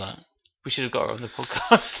re-listen to that. We should have got her on the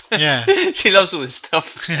podcast. Yeah. She loves all this stuff.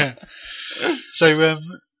 Yeah. So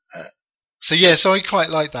I quite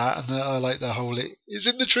like that, and I like the whole "it's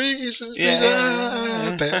in the trees" bit,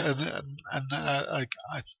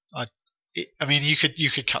 I mean, you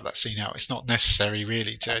could cut that scene out. It's not necessary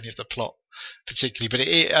really to any of the plot particularly, but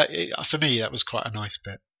for me that was quite a nice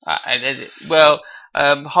bit.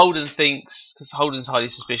 Holden thinks, because Holden's highly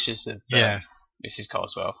suspicious of Mrs.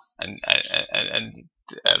 Carswell, and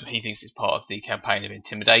he thinks it's part of the campaign of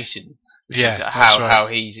intimidation. How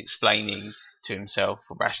he's explaining to himself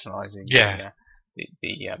or rationalising the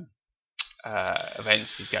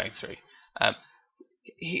events he's going through.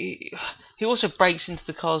 He also breaks into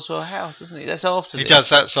the Carswell house, doesn't he? That's after this. He does.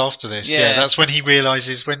 That's after this. Yeah. That's when he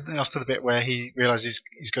realises, after the bit where he realises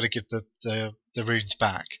he's got to give the runes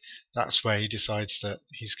back. That's where he decides that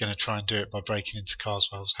he's going to try and do it by breaking into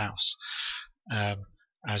Carswell's house,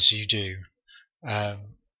 as you do.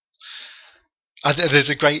 There's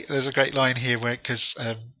a great line here where, because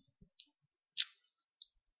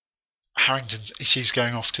Harrington, she's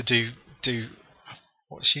going off to do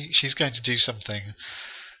what she's going to do something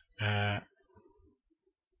to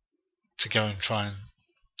go and try and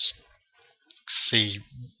see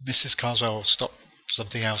Mrs. Carswell or stop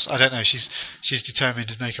something else. I don't know. She's determined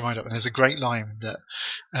to make her mind up. And there's a great line that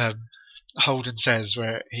Holden says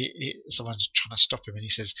where someone's trying to stop him, and he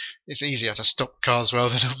says, "It's easier to stop Carswell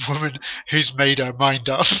than a woman who's made her mind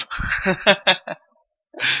up."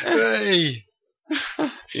 Hey.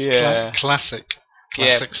 Yeah. Classic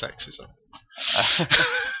sexism.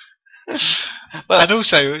 Well, and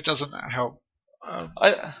also, it doesn't help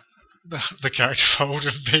the character of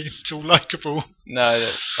Holden being too likeable.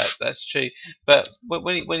 No, that's true. But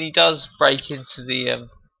when he does break into the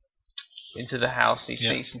house, he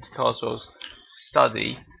sneaks into Carswell's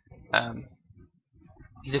study.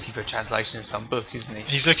 He's looking for a translation of some book, isn't he?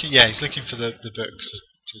 He's looking for the book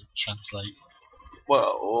to translate.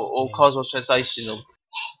 Well, or Carswell's translation of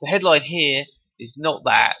the headline here is not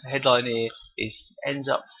that. The headline here is he ends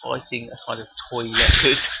up fighting a kind of toy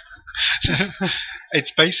leopard.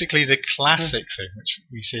 It's basically the classic thing which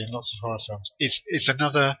we see in lots of horror films. It's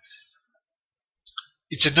another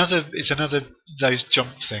those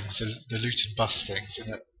jump things, the loot and bust things,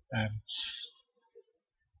 in that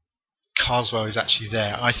Carswell is actually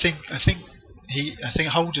there. I think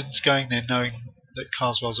Holden's going there knowing that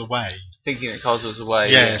Carswell's away. Thinking that Carswell's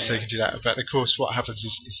away. Yeah, so he can do that. But of course, what happens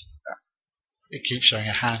is it keeps showing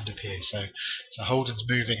a hand appear. So Holden's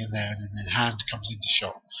moving in there, and then a hand comes into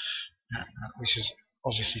shot, which is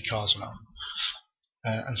obviously Carswell.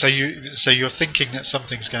 And so you're thinking that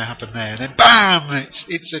something's going to happen there, and then bam!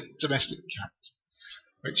 It's a domestic cat,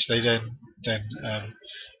 which they then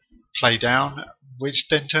play down, which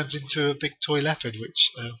then turns into a big toy leopard,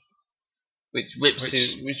 which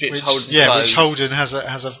Holden has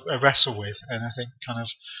a wrestle with, and I think kind of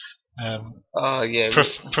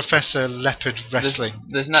Professor Leopard wrestling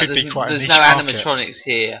there's could be quite a niche no market. animatronics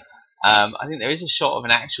here. I think there is a shot of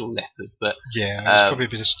an actual leopard, but there's probably a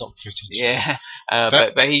bit of stock footage. Yeah,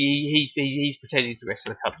 but he's pretending to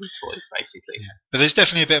wrestle a couple of toys, basically. Yeah. But there's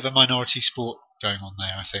definitely a bit of a minority sport going on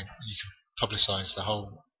there. I think you can publicise the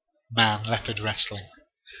whole man-leopard wrestling.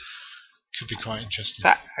 Could be quite interesting.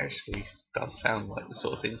 That actually does sound like the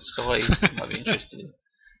sort of thing Sky might be interested in.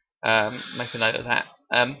 Make a note of that.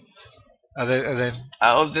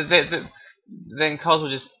 Then Carswell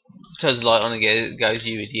just turns the light on and goes,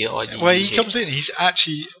 "You idiot!" He comes in. He's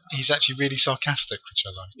actually really sarcastic, which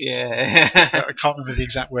I like. Yeah. I can't remember the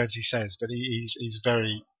exact words he says, but he's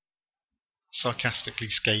very sarcastically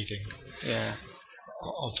scathing. Yeah.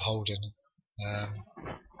 Of Holden.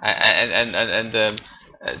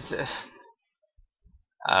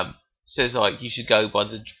 Says like you should go by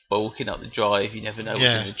walking up the drive. You never know what's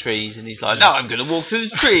in the trees, and he's like, "No, I'm going to walk through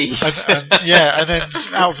the trees." and then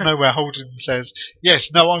out of nowhere, Holden says, "Yes,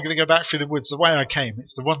 no, I'm going to go back through the woods the way I came.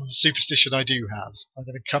 It's the one superstition I do have. I'm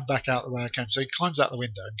going to come back out the way I came." So he climbs out the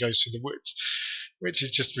window and goes through the woods, which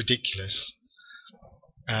is just ridiculous.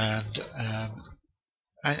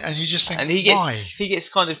 And you just think, why? He gets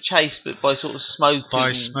kind of chased, but by sort of smoke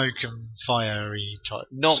and fiery type.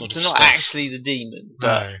 Not stuff. actually the demon,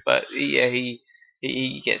 but he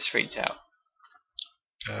gets freaked out.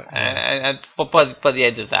 And by the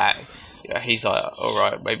end of that, he's like, all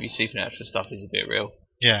right, maybe supernatural stuff is a bit real.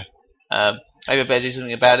 Yeah. maybe I better do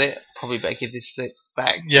something about it. Probably better give this slip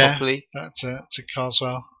back properly. That's to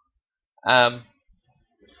Carswell.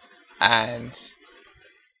 And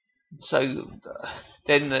so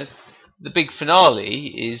then the big finale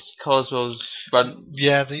is Carswell's run.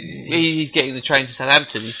 Yeah, he's getting the train to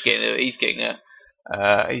Southampton. He's getting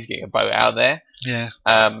a boat out there. Yeah.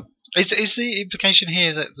 Is the implication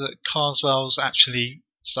here that Carswell's actually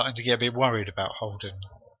starting to get a bit worried about Holden?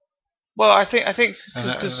 Well, I think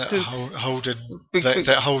Holden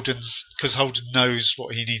that Holden's, because Holden knows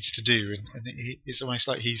what he needs to do, and it's almost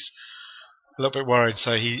like he's a little bit worried,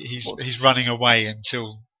 so he's running away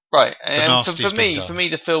until right. The And nasty's for me,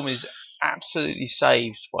 the film is absolutely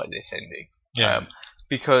saved by this ending. Yeah.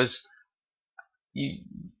 Because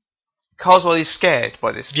Carswell is scared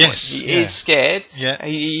by this point. Yes, He is scared. Yeah.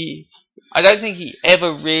 I don't think he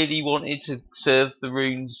ever really wanted to serve the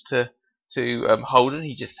runes to Holden.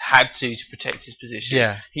 He just had to protect his position.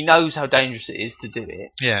 Yeah. He knows how dangerous it is to do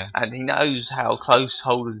it. Yeah. And he knows how close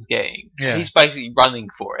Holden's getting. So Yeah. he's basically running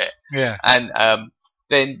for it. Yeah. And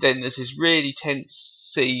then there's this really tense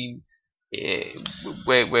scene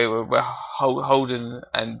where Holden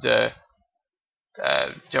and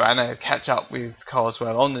Joanna catch up with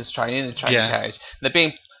Carswell on this train, in the train carriage. And they're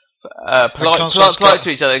being polite to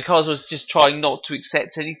each other, and Carswell's just trying not to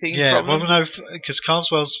accept anything from them. No, because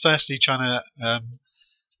Carswell's firstly trying to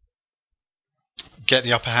get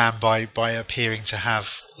the upper hand by appearing to have,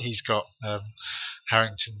 he's got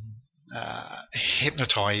Harrington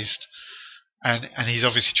hypnotised, and he's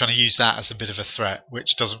obviously trying to use that as a bit of a threat,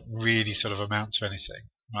 which doesn't really sort of amount to anything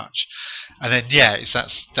much. And then it's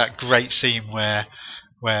that great scene where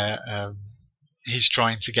he's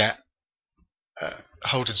trying to get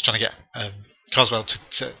Holden's trying to get Carswell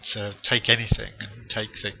to take anything and take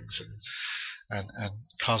things, and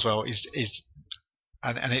Carswell is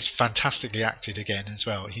and it's fantastically acted again as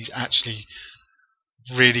well. He's actually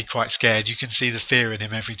really quite scared. You can see the fear in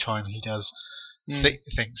him every time he does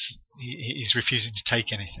thinks he's refusing to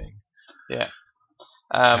take anything. Yeah.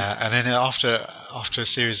 And then after a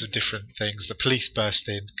series of different things, the police burst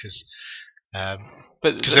in because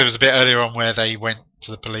there was a bit earlier on where they went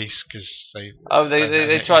to the police because they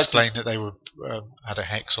tried to explain that they were had a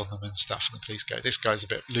hex on them and stuff, and the police go, "This guy's a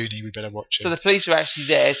bit loony. We better watch him." So the police are actually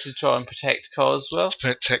there to try and protect Carswell.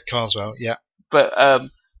 Yeah. But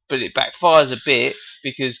it backfires a bit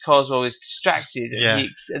because Carswell is distracted,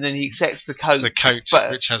 and then he accepts the coat. The coat,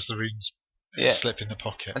 which has the runes slip in the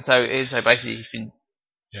pocket. And so basically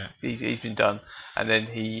he's been done, and then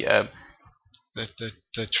he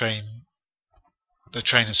the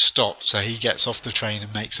train has stopped, so he gets off the train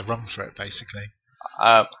and makes a run for it, basically.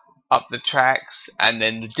 Up the tracks, and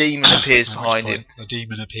then the demon appears behind him. The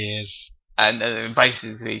demon appears, and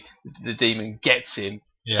basically the demon gets him,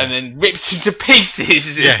 yeah, and then rips him to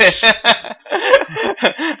pieces. Yes.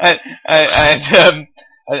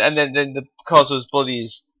 and then the Carswell's body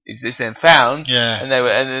is then found. Yeah. And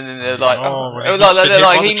they're like,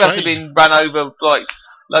 he must have been run over like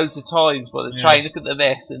loads of times by the train. Look at the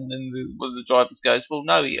mess. And then one of the drivers goes, "Well,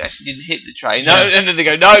 no, he actually didn't hit the train." No, and then they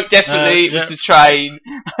go, "No, definitely it was the train."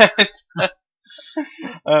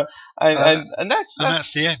 and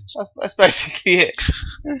that's the end. That's basically it.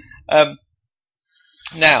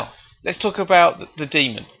 Now let's talk about the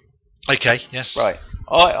demon. Okay. Yes. Right.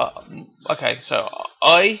 So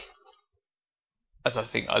as I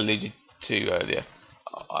think I alluded to earlier,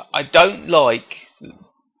 I don't like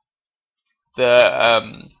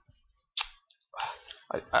the.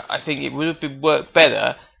 I think it would have been worked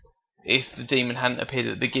better if the demon hadn't appeared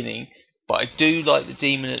at the beginning. But I do like the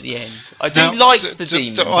demon at the end. I do like the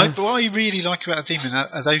demon. What I really like about the demon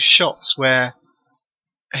are those shots where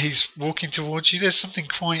he's walking towards you. There's something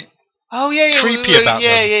quite creepy about them.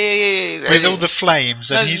 Yeah. With all the flames,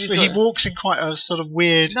 and he walks in quite a sort of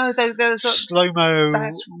weird, slow-mo,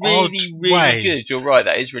 that's really, really way. good. You're right.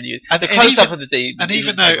 That is really good. And the close-up of the demon. And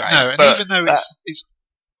even though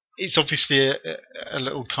it's obviously a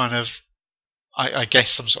little kind of, I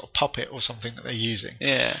guess, some sort of puppet or something that they're using.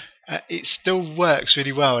 Yeah. It still works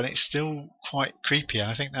really well, and it's still quite creepy. And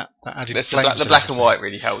I think that added flames. The black and white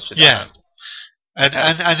really helps with that. And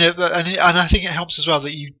I think it helps as well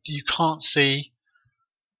that you can't see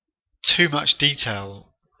too much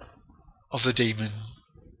detail of the demon.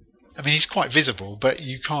 I mean, he's quite visible, but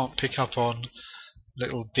you can't pick up on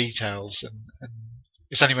little details, and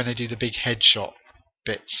it's only when they do the big headshot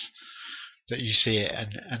bits that you see it.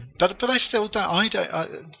 But I still don't.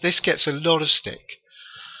 This gets a lot of stick.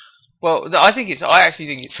 Well, I actually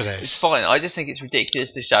think it's fine. I just think it's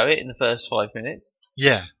ridiculous to show it in the first 5 minutes.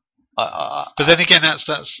 Yeah. But then again, that's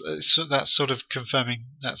sort of confirming.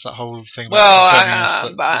 That's that whole thing about well,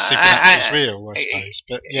 confirming that the supernatural is real, I suppose.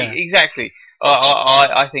 But yeah, exactly.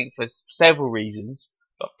 I think for several reasons,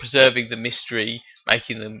 like preserving the mystery,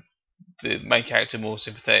 making the main character more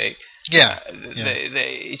sympathetic.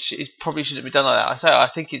 It probably shouldn't be done like that. I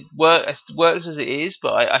think it works as it is,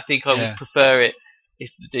 but I think I would prefer it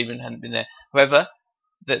if the demon hadn't been there. However,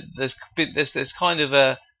 there's kind of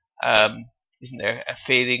a isn't there a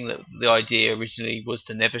feeling that the idea originally was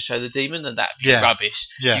to never show the demon, and that's rubbish.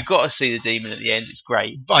 Yeah. You've got to see the demon at the end. It's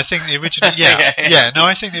great. But I think the original, no,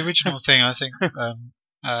 I think the original thing. I think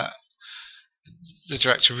the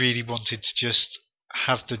director really wanted to just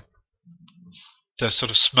have the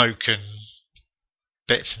sort of smoke and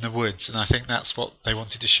bits in the woods, and I think that's what they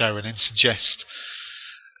wanted to show, and then suggest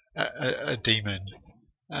a demon.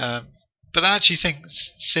 But I actually think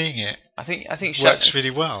seeing it, I think works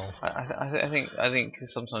really well. I think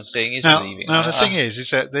sometimes seeing is believing. Now the thing is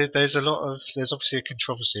that there's obviously a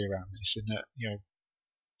controversy around this, in that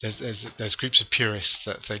there's groups of purists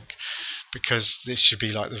that think, because this should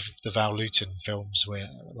be like the Val Lewton films, where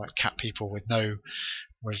like Cat People with no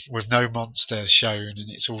monster shown, and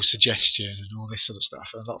it's all suggestion and all this sort of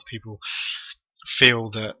stuff. And a lot of people feel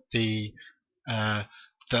that the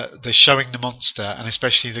showing the monster, and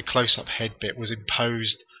especially the close-up head bit, was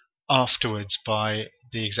imposed afterwards by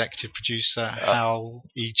the executive producer Hal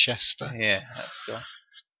E. Chester. Yeah, that's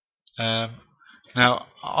the. Now,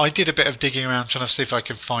 I did a bit of digging around trying to see if I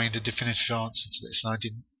could find a definitive answer to this, and I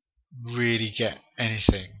didn't really get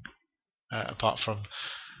anything apart from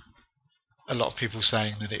a lot of people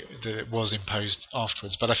saying that it was imposed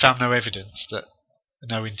afterwards. But I found no evidence,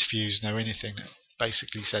 no interviews, no anything that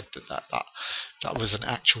basically said that was an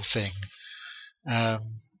actual thing.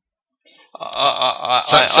 I'm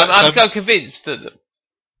convinced that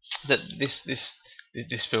this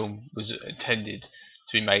film was intended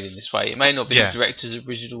to be made in this way. It may not be the director's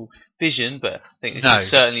original vision, but I think this is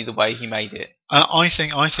certainly the way he made it. I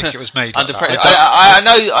think it was made under like pressure. that.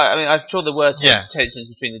 I mean, I'm sure there were tensions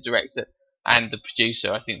between the director and the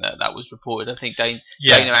producer. I think that was reported. I think Dana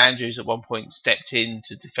Andrews at one point stepped in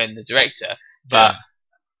to defend the director, but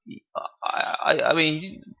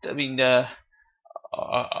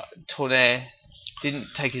Tourneur didn't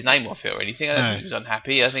take his name off it or anything. I don't think he was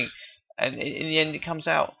unhappy. I think, and in the end, it comes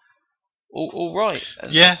out all right.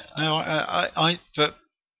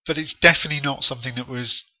 But it's definitely not something that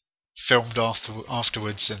was filmed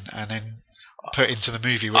afterwards and then put into the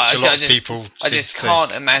movie, which a lot of people. I just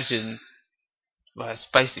can't imagine. Well, it's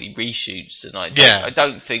basically reshoots, and I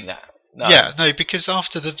don't think that. No. Yeah, no, because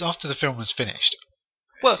after the film was finished,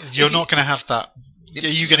 you're not going to have that. Are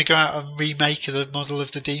you going to go out and remake the model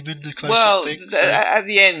of the demon? The close-up thing? At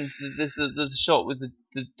the end, there's the shot with the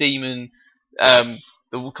demon, the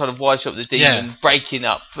kind of wide shot of the demon breaking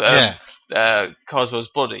up Carswell's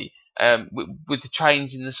body, with the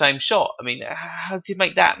trains in the same shot. I mean, how do you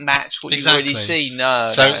make that match what you've already seen?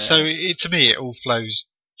 No. So to me, it all flows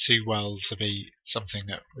too well to be something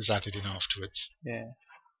that was added in afterwards.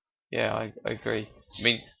 Yeah, I agree. I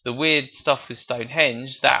mean, the weird stuff with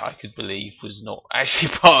Stonehenge, that I could believe was not actually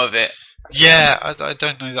part of it. Yeah, I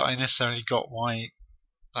don't know that I necessarily got why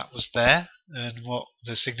that was there and what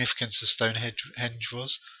the significance of Stonehenge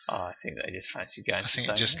was. Oh, I think they just fancied going to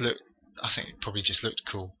Stonehenge. I think it probably just looked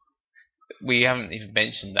cool. We haven't even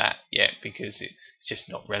mentioned that yet because it's just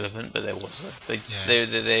not relevant, but there is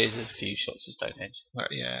a few shots of Stonehenge.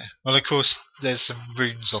 Well, of course, there's some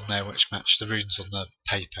runes on there which match the runes on the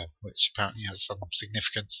paper, which apparently has some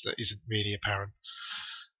significance that isn't really apparent.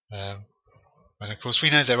 And of course, we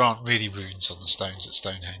know there aren't really runes on the stones at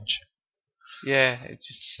Stonehenge. Yeah, it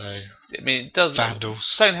just. I mean, it does. Vandals.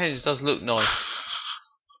 Stonehenge does look nice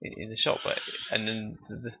in the shot, but and then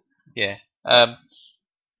the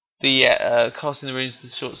casting the runes of the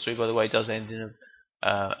short story, by the way, does end in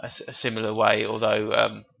a similar way,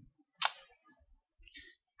 although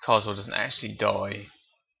Carswell doesn't actually die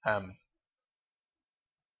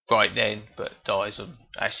right then, but dies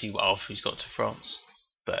after he's got to France.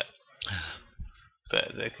 But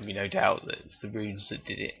there can be no doubt that it's the runes that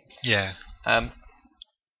did it. Yeah.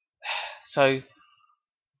 So I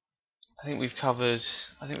think we've covered.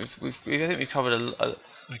 I think we've covered a lot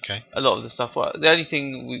of the stuff. Well, the only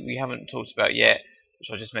thing we haven't talked about yet, which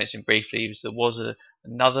I just mentioned briefly, was there was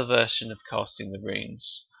another version of Casting the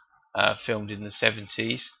Runes, filmed in the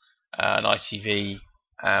 70s, an ITV.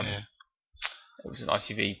 It was an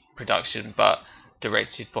ITV production, but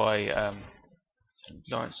directed by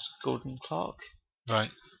Lawrence Gordon Clark.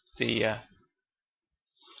 Right. The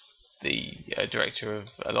director of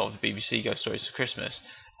a lot of the BBC Ghost Stories for Christmas.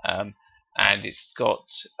 and it's got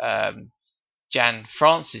Jan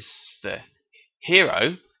Francis, the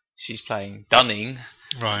hero. She's playing Dunning,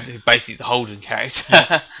 Right. basically the Holden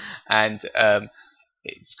character, and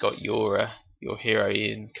it's got your hero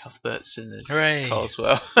Ian Cuthbertson as Hooray.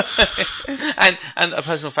 Carswell, and a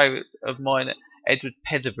personal favourite of mine, Edward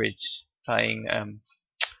Petherbridge, playing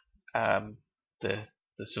the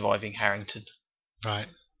surviving Harrington. Right.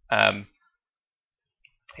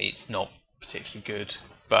 It's not particularly good,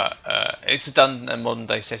 but it's done in a modern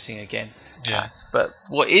day setting again. Yeah. But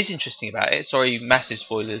what is interesting about it, sorry, massive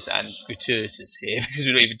spoilers and gratuitous here because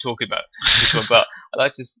we're not even talking about this one, but I'd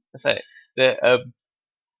like to say it, that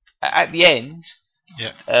at the end,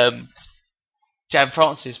 Jan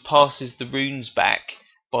Francis passes the runes back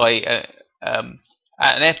by at an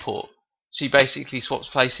airport. She basically swaps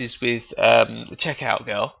places with the checkout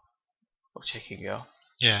girl, or check-in girl,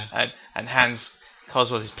 and hands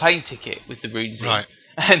Carswell his plane ticket with the runes Right.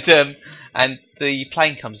 in, and the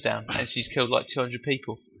plane comes down and she's killed like 200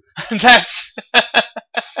 people. And that's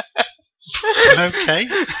Okay.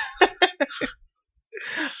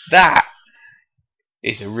 That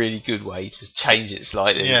is a really good way to change it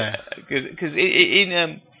slightly. Yeah. Because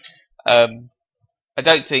I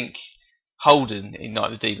don't think Holden in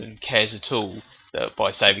Night of the Demon cares at all that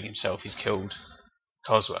by saving himself he's killed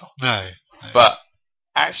Carswell. No. But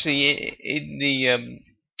actually, in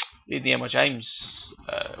the Emma James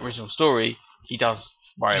original story, he does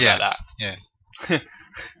worry about that. Yeah.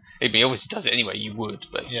 I mean, obviously does it anyway. You would,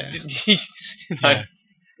 but Yeah. you know,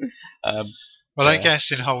 Yeah. Well, I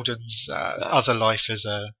guess in Holden's other life as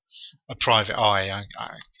a private eye, I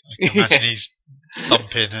can imagine he's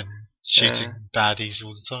lumping and shooting baddies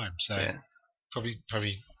all the time. So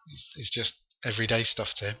probably it's just everyday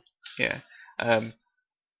stuff to him. Yeah.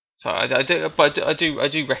 So I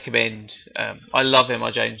do recommend. I love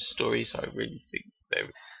Emma James stories. I really think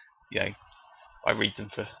they, I read them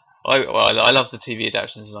for. I love the TV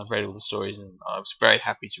adaptations, and I've read all the stories, and I was very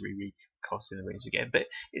happy to reread Crossing the Rings again. But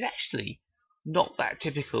it's actually not that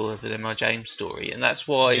typical of an Emma James story, and that's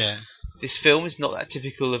why this film is not that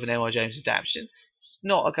typical of an Emma James adaptation. It's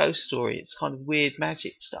not a ghost story. It's kind of weird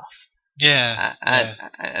magic stuff. Yeah.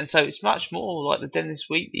 And so it's much more like the Dennis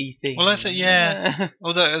Wheatley thing. Well, I think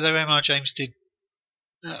although M.R. James did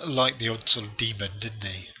like the odd sort of demon, didn't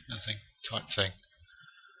he? I think type thing.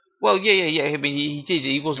 Well, yeah. I mean, he did.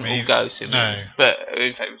 He wasn't all ghosts. No. But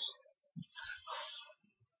in fact, it was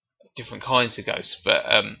different kinds of ghosts. But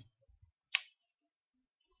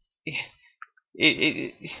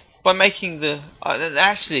by making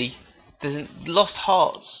actually, Lost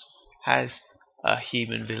Hearts has a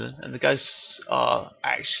human villain, and the ghosts are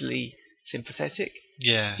actually sympathetic.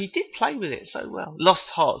 Yeah. He did play with it so well. Lost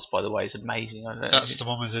Hearts, by the way, is amazing. That's the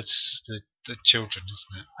one with the children,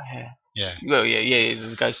 isn't it? Yeah. Well, yeah,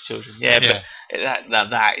 the ghost children. Yeah, but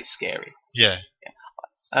that is scary. Yeah.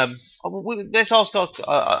 Let's ask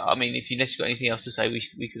I mean, unless you've got anything else to say, we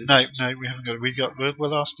could. No, we haven't got.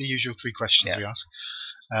 We'll ask the usual 3 questions we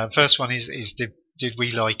ask. First one is did we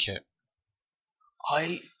like it?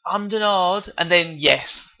 I ummed and ahed, and then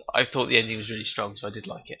yes, I thought the ending was really strong, so I did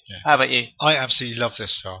like it. Yeah. How about you? I absolutely love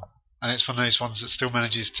this film, and it's one of those ones that still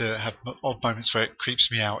manages to have odd moments where it creeps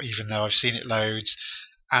me out, even though I've seen it loads,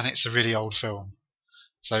 and it's a really old film.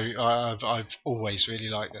 So I've always really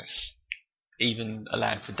liked this. Even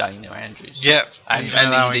allowing for Dana Andrews. Yeah, and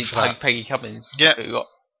allowing for that. Peggy Cummins. Yeah,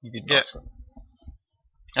 you did not.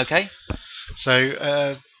 Okay.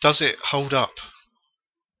 So does it hold up?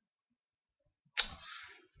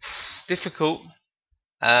 Difficult.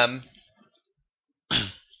 I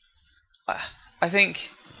think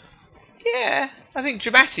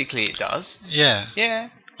dramatically it does. Yeah. Yeah.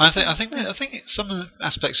 I think some of the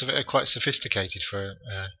aspects of it are quite sophisticated for.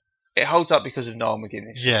 It holds up because of Noel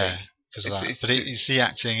McGuinness. Yeah, because of that. But it's the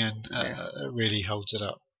acting and really holds it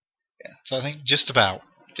up. Yeah. So I think just about.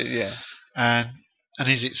 Yeah. And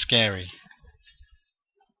is it scary?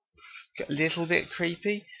 A little bit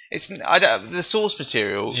creepy. The source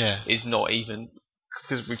material is not even,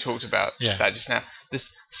 because we talked about that just now. The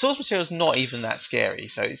source material is not even that scary,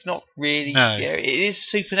 so it's not really scary. It is a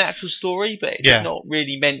supernatural story, but it's not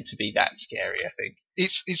really meant to be that scary. I think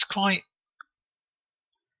it's quite.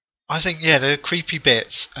 I think there are creepy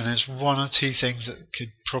bits, and there's 1 or 2 things that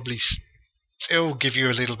could probably still give you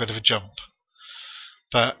a little bit of a jump.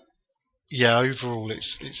 But overall,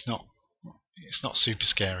 it's not super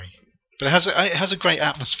scary. But it has a great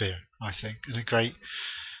atmosphere, I think, and a great,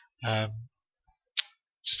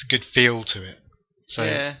 just a good feel to it. So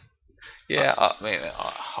I mean,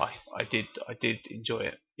 I did enjoy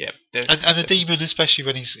it. Yeah, and the demon, especially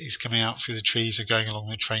when he's coming out through the trees or going along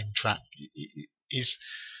the train track, is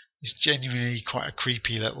It's genuinely quite a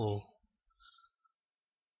creepy little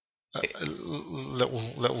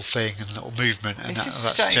little thing and little movement, and It's just a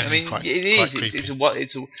that's shame. I generally mean, quite, it quite is. creepy.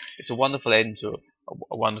 It's a wonderful end to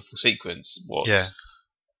a wonderful sequence. Yeah.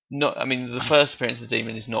 Not. I mean, the first appearance of the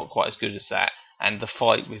demon is not quite as good as that, and the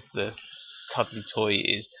fight with the cuddly toy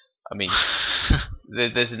is. I mean,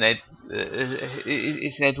 there's an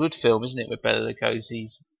it's an Ed Wood film, isn't it? Where Bela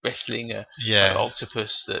Lugosi's wrestling an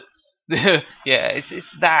octopus. That's yeah. It's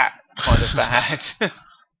that kind of bad.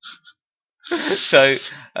 So,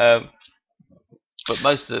 but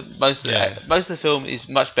most of the film is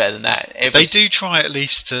much better than that. They do try at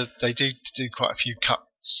least to. They do quite a few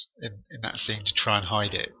cuts in that scene to try and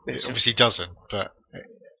hide it. It obviously doesn't, but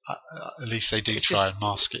at least they do try and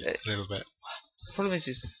mask it a little bit. The problem is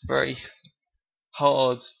it's very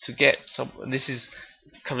hard to get some. And this is,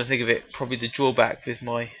 come to think of it, probably the drawback with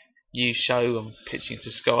my new show I'm pitching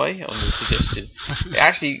to Sky on your suggestion. It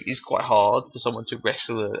actually is quite hard for someone to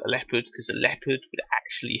wrestle a leopard, because a leopard would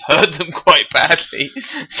actually hurt them quite badly.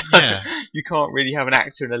 So you can't really have an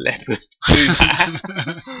actor and a leopard do that.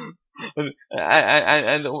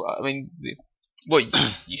 and I mean,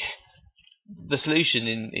 the solution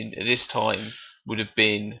in this time would have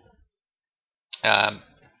been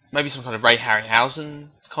maybe some kind of Ray Harryhausen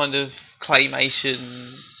kind of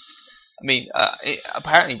claymation. I mean,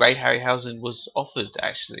 apparently Ray Harryhausen was offered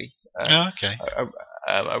actually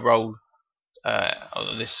a role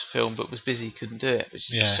on this film, but was busy, couldn't do it,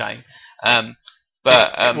 which is a shame.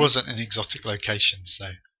 But it wasn't in exotic locations,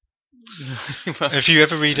 though. If you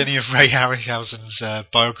ever read any of Ray Harryhausen's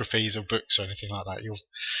biographies or books or anything like that,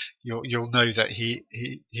 you'll know that he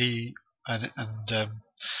and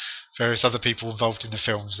various other people involved in the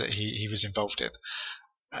films that he was involved in.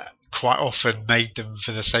 Quite often made them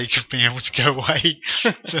for the sake of being able to go away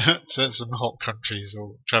to some hot countries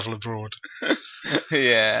or travel abroad.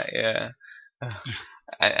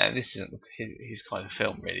 And this isn't his kind of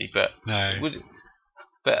film, really, but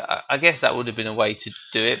I guess that would have been a way to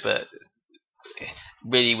do it, but it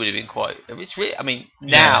really would have been quite. It's really. I mean,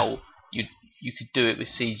 now you could do it with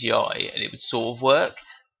CGI and it would sort of work.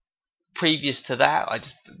 Previous to that,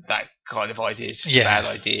 that kind of idea is just a bad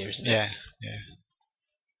idea, isn't it? Yeah.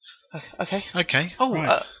 Okay. Oh,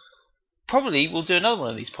 right. Probably we'll do another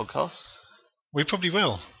one of these podcasts. We probably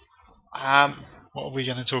will. What are we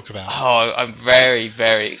going to talk about? Oh, I'm very,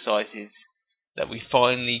 very excited that we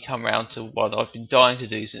finally come around to one I've been dying to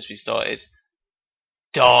do since we started.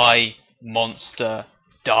 Die, Monster,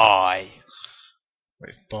 Die.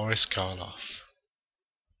 With Boris Karloff.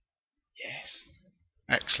 Yes.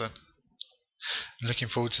 Excellent. I'm looking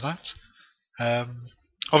forward to that.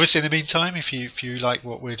 Obviously, in the meantime, if you like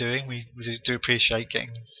what we're doing, we do appreciate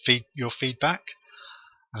getting your feedback,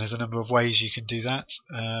 and there's a number of ways you can do that.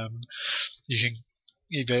 You can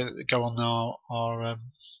either go on our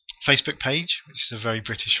Facebook page, which is a Very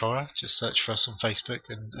British Horror. Just search for us on Facebook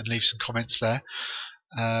and leave some comments there.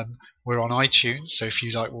 We're on iTunes, so if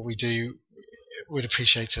you like what we do, we'd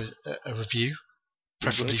appreciate a review,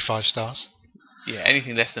 preferably 5 stars. Yeah,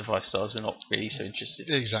 anything less than 5 stars, we're not really so interested.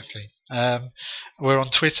 Exactly. We're on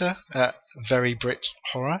Twitter at Very Brit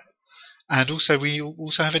Horror, and also we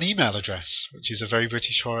also have an email address, which is a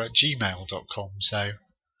verybritishhorror@gmail.com. So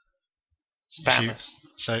spam us.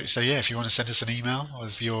 So yeah, if you want to send us an email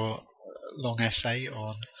with your long essay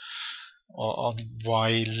on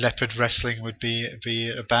why leopard wrestling would be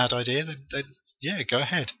a bad idea, then yeah, go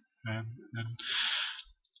ahead.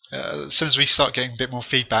 As soon as we start getting a bit more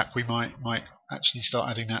feedback, we might actually start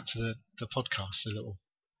adding that to the podcast, a little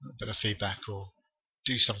bit of feedback, or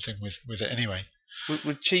do something with it anyway.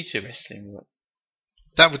 Would cheetah wrestling work?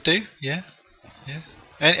 That would do, yeah.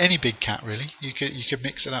 Any big cat, really. You could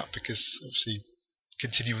mix it up, because obviously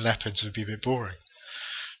continual leopards would be a bit boring.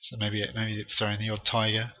 So maybe throw in the odd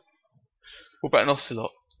tiger. What about an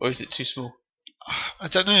ocelot, or is it too small? I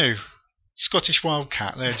don't know. Scottish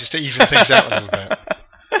wildcat, there, just to even things out a little bit.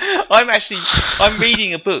 I'm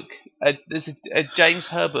reading a book. There's a James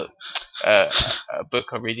Herbert a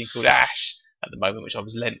book I'm reading called Ash at the moment, which I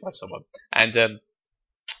was lent by someone, and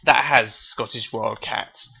that has Scottish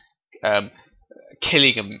wildcats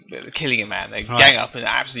killing a man. They gang up and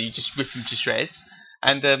absolutely just rip him to shreds.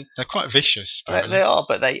 And they're quite vicious. They are,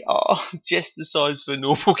 but they are just the size of a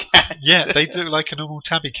normal cat. Yeah, they look like a normal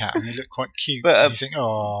tabby cat, and they look quite cute. But and you think,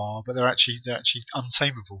 oh, but they're actually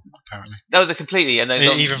untamable, apparently. No, they're completely, and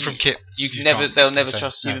even from kittens. They'll never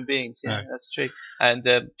trust human beings. Yeah, that's true. And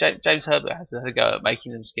James Herbert has a go at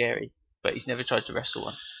making them scary, but he's never tried to wrestle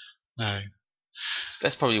one. No.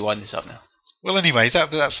 Let's probably wind this up now. Well, anyway,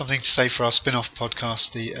 that's something to say for our spin-off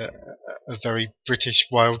podcast, the a very British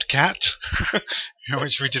wild cat, in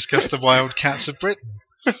which we discuss the wild cats of Britain.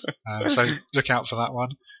 So look out for that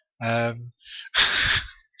one.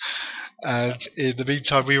 And in the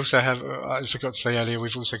meantime, we also have, I forgot to say earlier,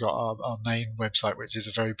 we've also got our main website, which is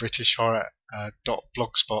a very British horror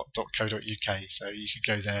 .blogspot.co.uk. So you can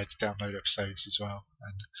go there to download episodes as well.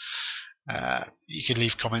 And you can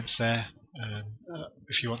leave comments there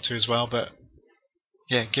if you want to as well. But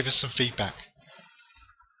yeah, give us some feedback.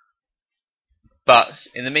 But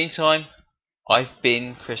in the meantime, I've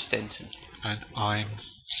been Chris Denton. And I'm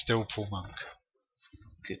still Paul Monk.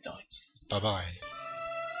 Good night. Bye bye.